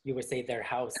house. You would say their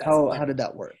house. How did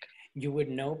that work? You would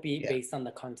know based on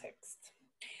the context.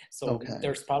 So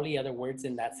there's probably other words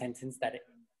in that sentence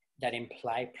that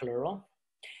imply plural.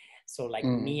 So like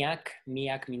miak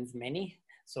means many.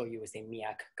 So you would say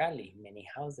miak kali, many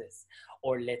houses.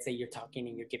 Or let's say you're talking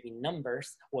and you're giving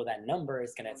numbers. Well, that number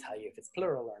is going to tell you if it's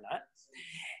plural or not.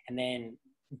 And then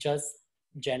just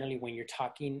generally when you're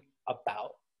talking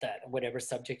about that, whatever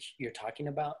subject you're talking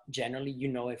about, generally you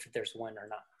know if there's one or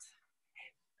not.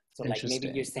 So like maybe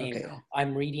you're saying,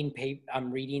 I'm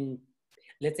reading,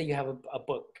 let's say you have a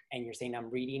book and you're saying, I'm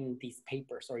reading these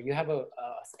papers, or you have a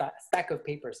stack of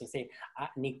papers and you say,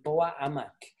 Nikpoa amak.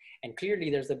 And clearly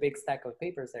there's a big stack of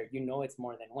papers there. You know it's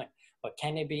more than one. But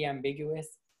can it be ambiguous?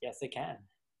 Yes, it can.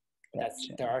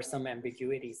 There are some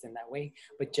ambiguities in that way.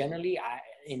 But generally,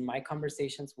 in my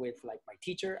conversations with like my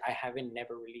teacher, I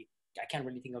can't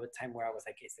really think of a time where I was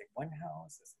like, is it one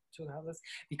house? Is it two houses?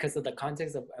 Because of the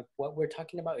context of what we're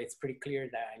talking about, it's pretty clear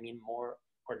that I mean more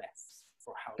or less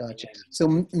for how. Gotcha. So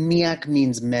miak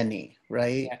means many,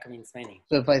 right? Miak means many.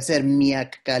 So if I said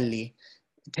miak kali,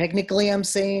 technically I'm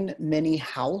saying many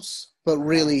house, but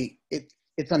really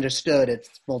it's understood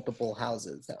it's multiple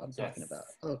houses that I'm talking about.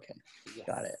 Okay,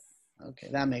 got it. Okay,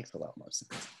 that makes a lot more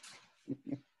sense.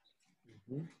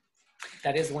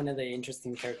 That is one of the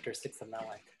interesting characteristics of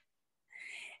Nahuatl.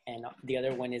 And the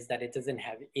other one is that it doesn't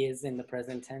have is in the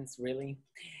present tense, really.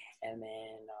 And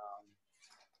then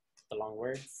the long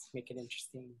words make it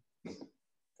interesting. So,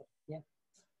 yeah.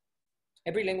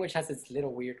 Every language has its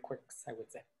little weird quirks, I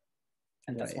would say.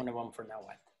 And that's one of them for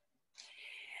Nahuatl.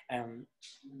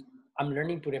 I'm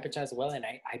learning Purepecha as well, and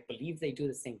I believe they do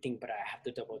the same thing, but I have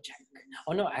to double check.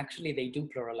 Oh no, actually they do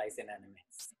pluralize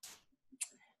inanimates.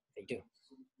 They do.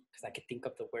 Because I could think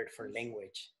of the word for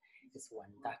language. It's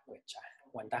Wandaquecha.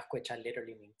 Wandaquecha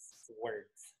literally means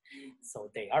words. So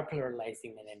they are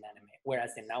pluralizing an inanimate.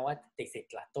 Whereas in Nahuatl, they say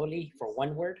tlatoli for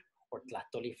one word or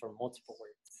tlatoli for multiple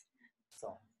words.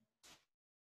 So,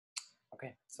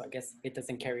 okay. So I guess it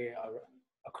doesn't carry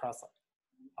across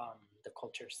the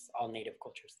cultures, all native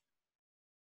cultures.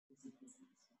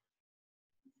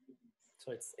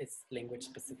 So it's language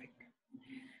specific.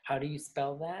 How do you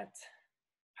spell that?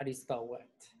 How do you spell what?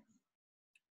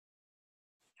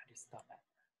 How do you spell that?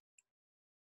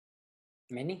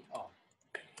 Many? Oh,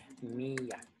 miak.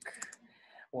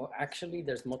 Well, actually,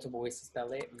 there's multiple ways to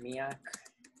spell it. Miak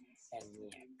and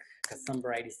miak. Because some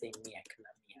varieties say miak,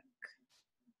 not